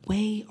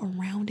way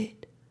around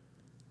it.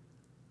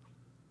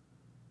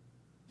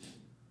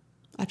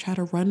 I try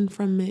to run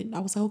from it.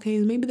 I was like, okay,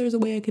 maybe there's a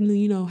way I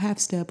can, half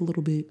step a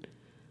little bit.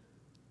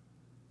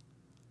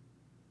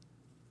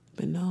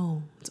 But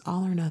no, it's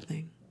all or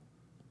nothing.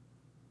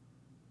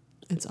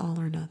 It's all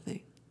or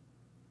nothing.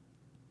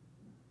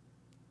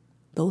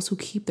 Those who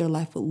keep their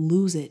life will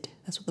lose it.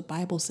 That's what the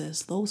Bible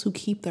says. Those who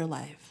keep their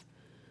life.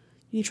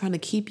 You're trying to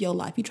keep your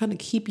life. You're trying to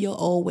keep your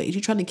old ways.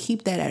 You're trying to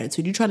keep that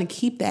attitude. You're trying to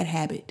keep that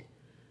habit.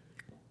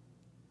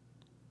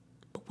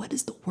 But what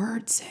does the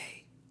word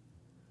say?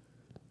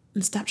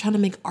 And stop trying to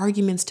make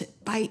arguments to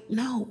fight.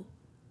 No.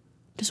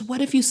 Just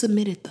what if you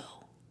submitted though?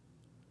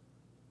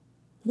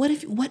 What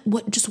if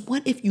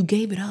you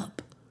gave it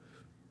up?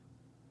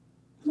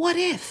 What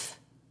if?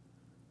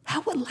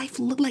 How would life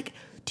look like?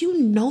 Do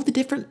you know the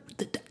different,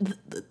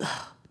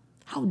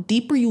 how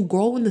deeper you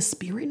grow in the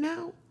spirit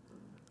now?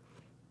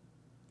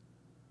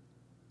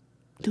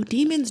 Do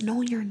demons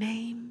know your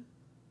name?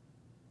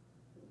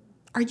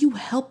 Are you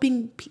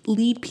helping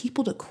lead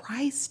people to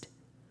Christ?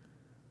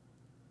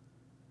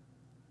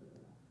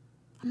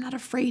 I'm not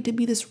afraid to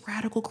be this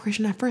radical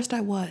Christian. At first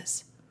I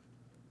was.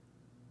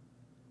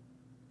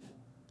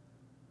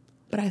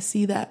 But I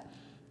see that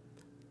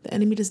the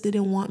enemy just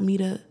didn't want me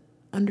to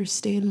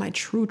understand my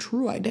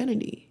true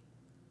identity.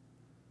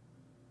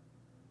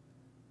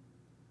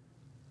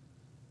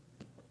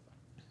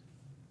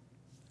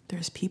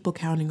 There's people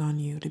counting on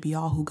you to be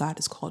all who God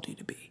has called you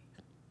to be.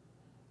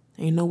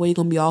 Ain't no way you're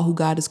going to be all who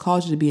God has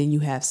called you to be and you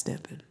half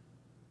stepping.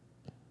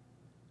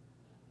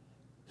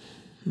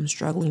 I'm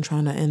struggling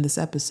trying to end this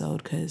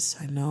episode because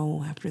I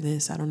know after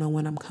this, I don't know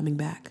when I'm coming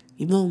back.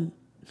 Even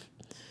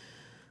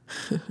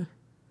though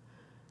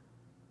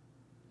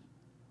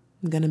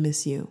I'm going to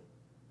miss you.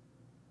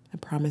 I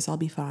promise I'll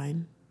be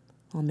fine.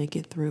 I'll make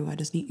it through. I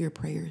just need your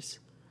prayers.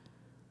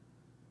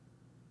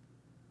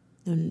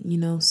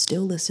 And,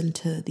 still listen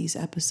to these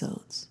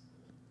episodes.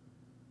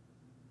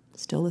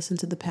 Still listen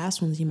to the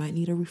past ones. You might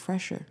need a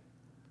refresher.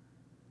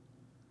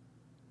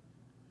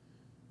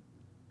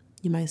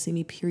 You might see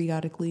me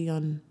periodically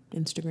on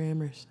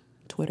Instagram or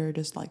Twitter,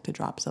 just like to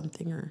drop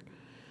something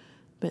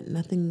but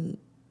nothing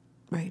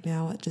right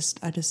now. I just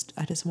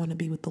want to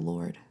be with the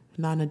Lord.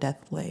 Not in a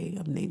death way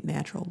of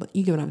natural, but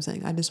you get what I'm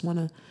saying. I just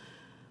want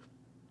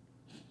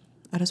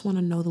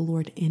to know the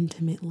Lord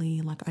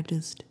intimately.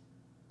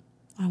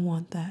 I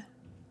want that.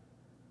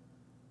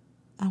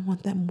 I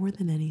want that more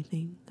than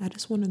anything. I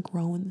just want to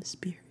grow in the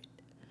spirit.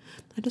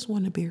 I just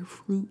want to bear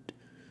fruit.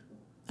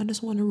 I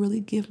just want to really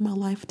give my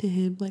life to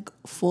him,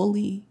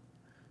 fully.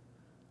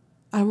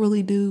 I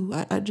really do.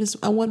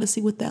 I want to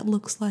see what that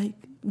looks like.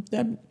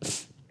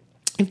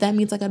 If that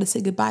means I got to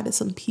say goodbye to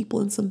some people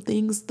and some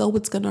things, though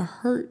it's going to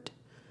hurt.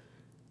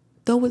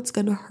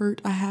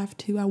 I have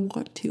to. I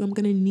want to. I'm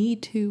going to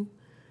need to.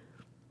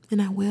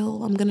 And I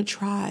will. I'm going to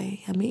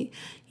try.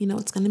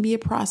 It's going to be a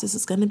process.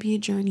 It's going to be a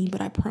journey, but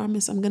I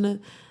promise I'm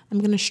going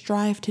to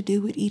strive to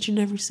do it each and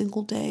every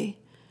single day.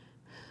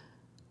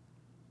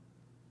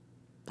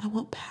 I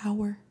want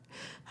power.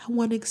 I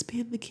want to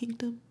expand the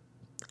kingdom.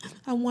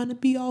 I want to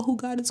be all who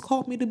God has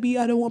called me to be.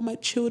 I don't want my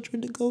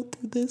children to go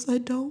through this. I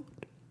don't.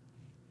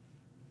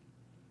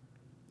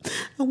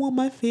 I want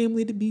my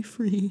family to be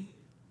free.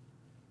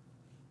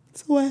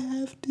 So I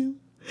have to.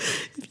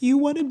 If you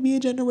want to be a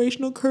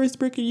generational curse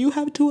breaker, you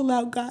have to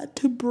allow God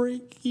to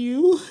break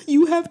you.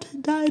 You have to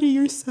die to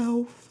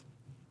yourself.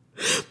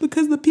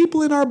 Because the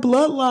people in our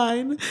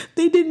bloodline,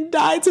 they didn't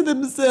die to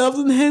themselves,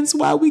 and hence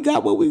why we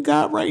got what we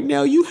got right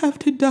now. You have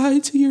to die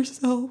to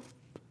yourself.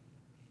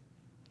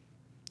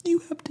 You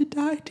have to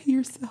die to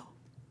yourself.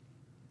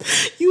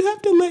 You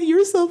have to let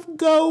yourself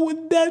go,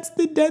 and that's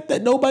the death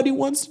that nobody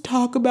wants to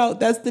talk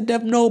about. That's the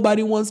death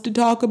nobody wants to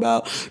talk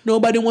about.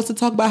 Nobody wants to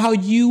talk about how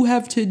you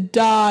have to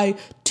die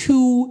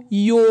to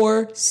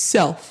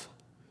yourself.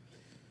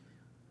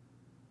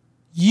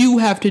 You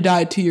have to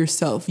die to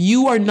yourself.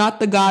 You are not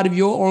the God of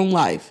your own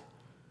life.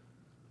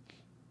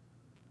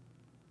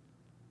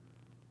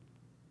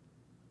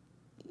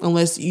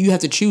 Unless you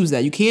have to choose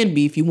that. You can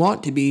be if you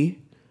want to be.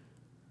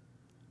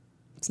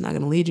 It's not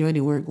going to lead you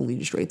anywhere. It's going to lead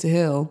you straight to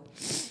hell.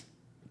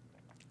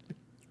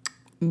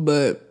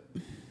 But,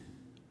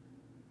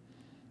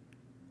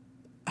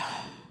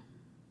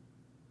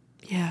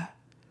 yeah,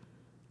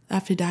 I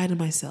have to die to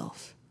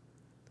myself.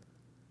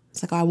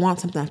 It's like, I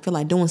want something. I feel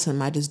like doing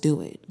something. I just do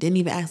it. Didn't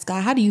even ask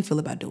God, how do you feel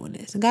about doing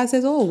this? And God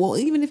says, oh, well,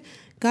 even if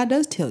God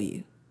does tell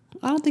you,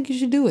 I don't think you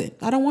should do it.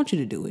 I don't want you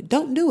to do it.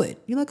 Don't do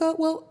it. You're like, oh,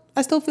 well,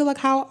 I still feel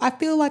like I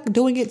feel like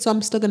doing it, so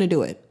I'm still going to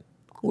do it.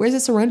 Where's the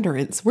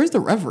surrenderance? Where's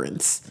the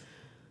reverence?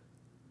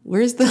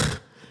 You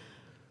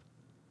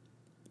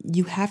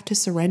have to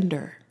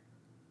surrender.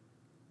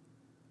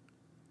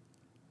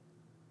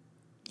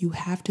 You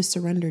have to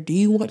surrender. Do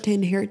you want to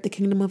inherit the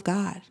kingdom of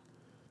God?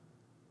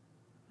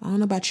 I don't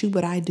know about you,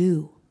 but I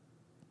do.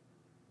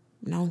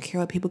 And I don't care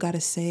what people got to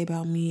say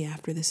about me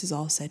after this is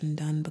all said and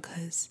done,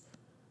 because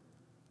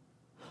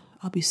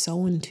I'll be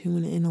so in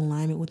tune and in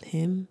alignment with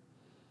Him.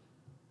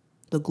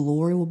 The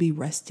glory will be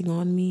resting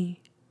on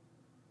me.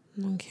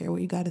 I don't care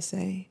what you got to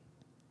say.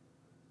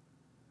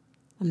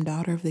 I'm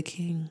daughter of the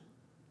King.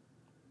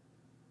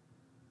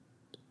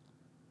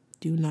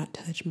 Do not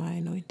touch my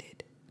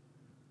anointed.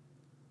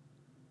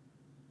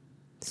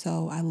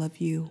 So I love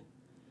you,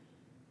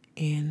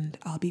 and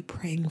I'll be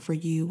praying for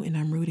you, and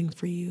I'm rooting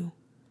for you.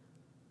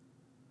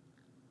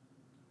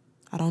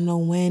 I don't know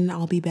when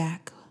I'll be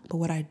back, but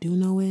what I do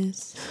know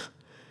is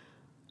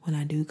when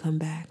I do come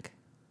back,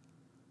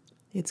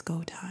 it's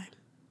go time.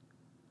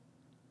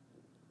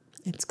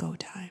 It's go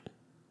time.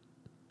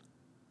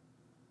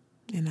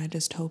 And I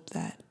just hope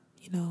that,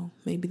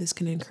 maybe this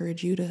can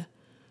encourage you to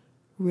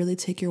really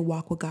take your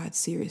walk with God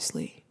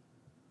seriously.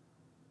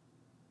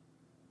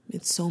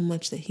 It's so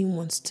much that He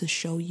wants to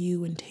show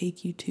you and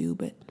take you to,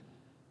 but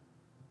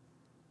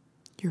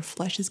your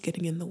flesh is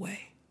getting in the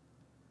way.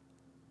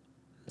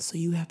 So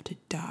you have to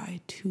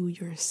die to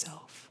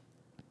yourself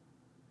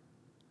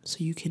so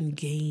you can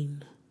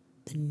gain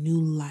the new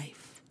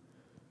life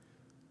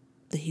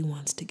that He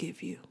wants to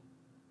give you.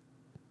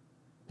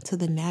 To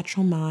the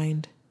natural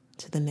mind,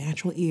 to the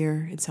natural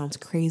ear, it sounds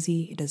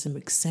crazy. It doesn't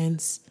make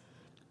sense.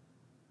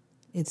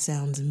 It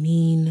sounds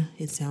mean.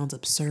 It sounds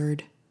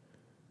absurd.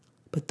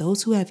 But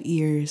those who have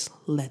ears,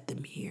 let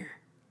them hear.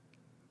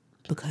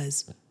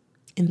 Because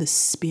in the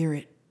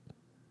spirit,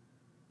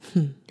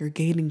 you're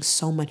gaining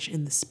so much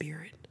in the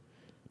spirit.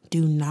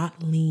 Do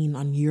not lean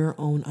on your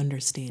own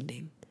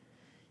understanding.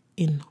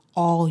 In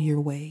all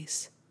your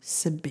ways,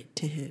 submit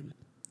to Him,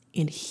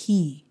 and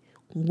He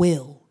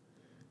will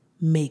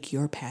make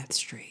your path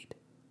straight.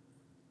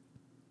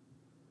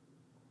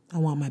 I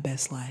want my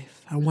best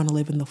life. I want to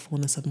live in the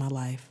fullness of my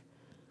life.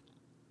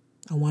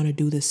 I want to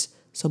do this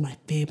so my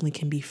family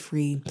can be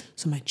free,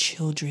 so my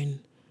children,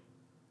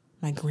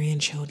 my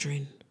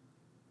grandchildren.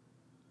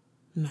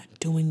 I'm not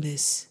doing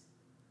this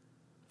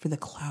for the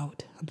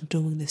clout. I'm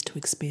doing this to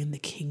expand the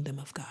kingdom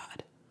of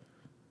God.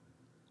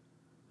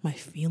 My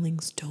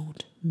feelings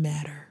don't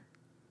matter.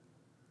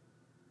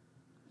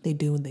 They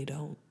do and they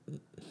don't.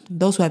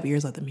 Those who have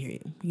ears, let them hear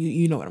you.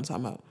 You know what I'm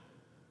talking about.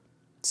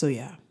 So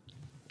yeah.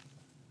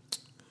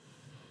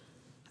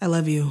 I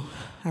love you.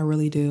 I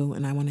really do.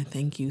 And I want to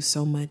thank you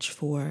so much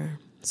for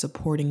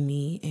supporting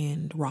me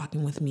and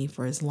rocking with me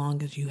for as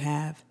long as you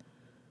have.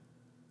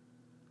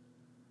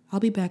 I'll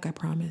be back, I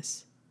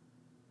promise.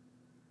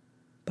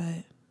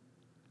 But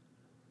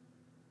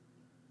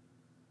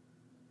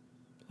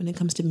when it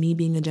comes to me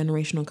being a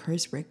generational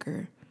curse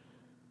breaker,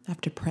 I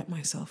have to prep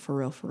myself for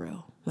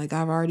real. Like,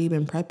 I've already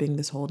been prepping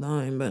this whole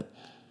time, but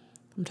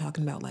I'm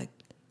talking about like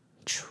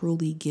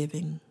truly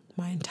giving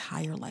my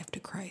entire life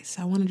to Christ.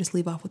 I want to just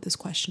leave off with this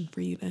question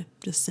for you to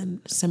just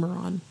simmer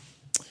on.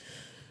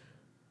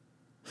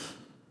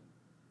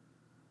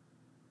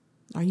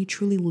 Are you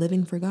truly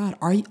living for God?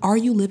 Are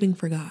you living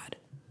for God?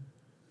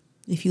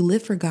 If you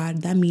live for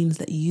God, that means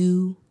that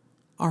you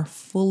are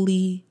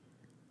fully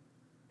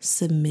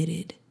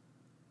submitted.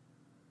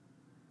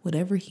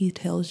 Whatever He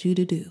tells you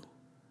to do,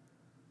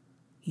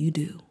 you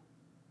do.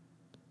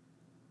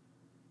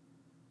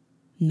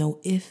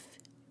 No ifs,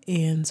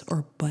 ands,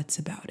 or buts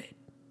about it.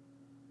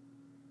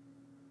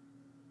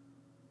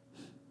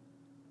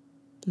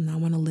 And I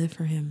want to live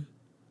for Him.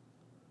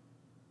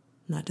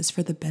 Not just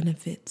for the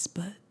benefits,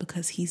 but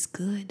because He's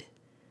good.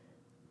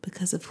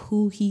 Because of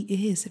who He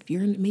is.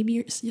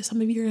 If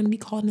some of you are going to be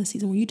called in a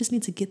season where you just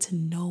need to get to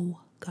know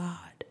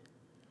God.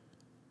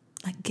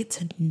 Like, get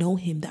to know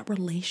Him, that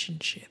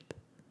relationship.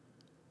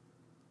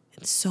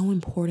 It's so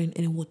important,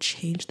 and it will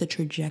change the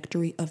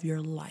trajectory of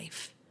your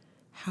life.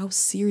 How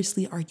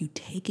seriously are you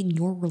taking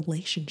your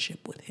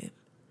relationship with Him?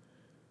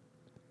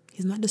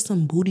 He's not just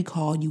some booty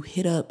call you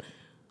hit up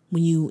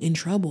when you in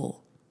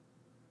trouble.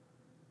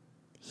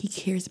 He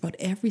cares about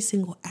every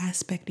single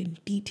aspect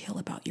and detail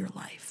about your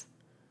life.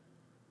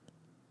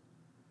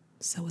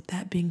 So with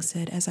that being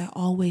said, as I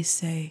always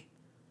say,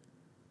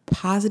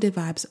 positive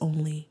vibes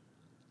only.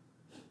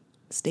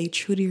 Stay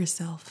true to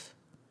yourself.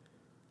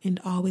 And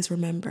always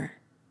remember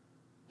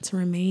to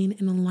remain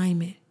in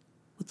alignment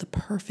with the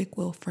perfect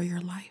will for your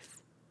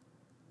life,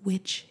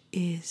 which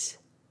is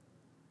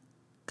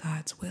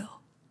God's will.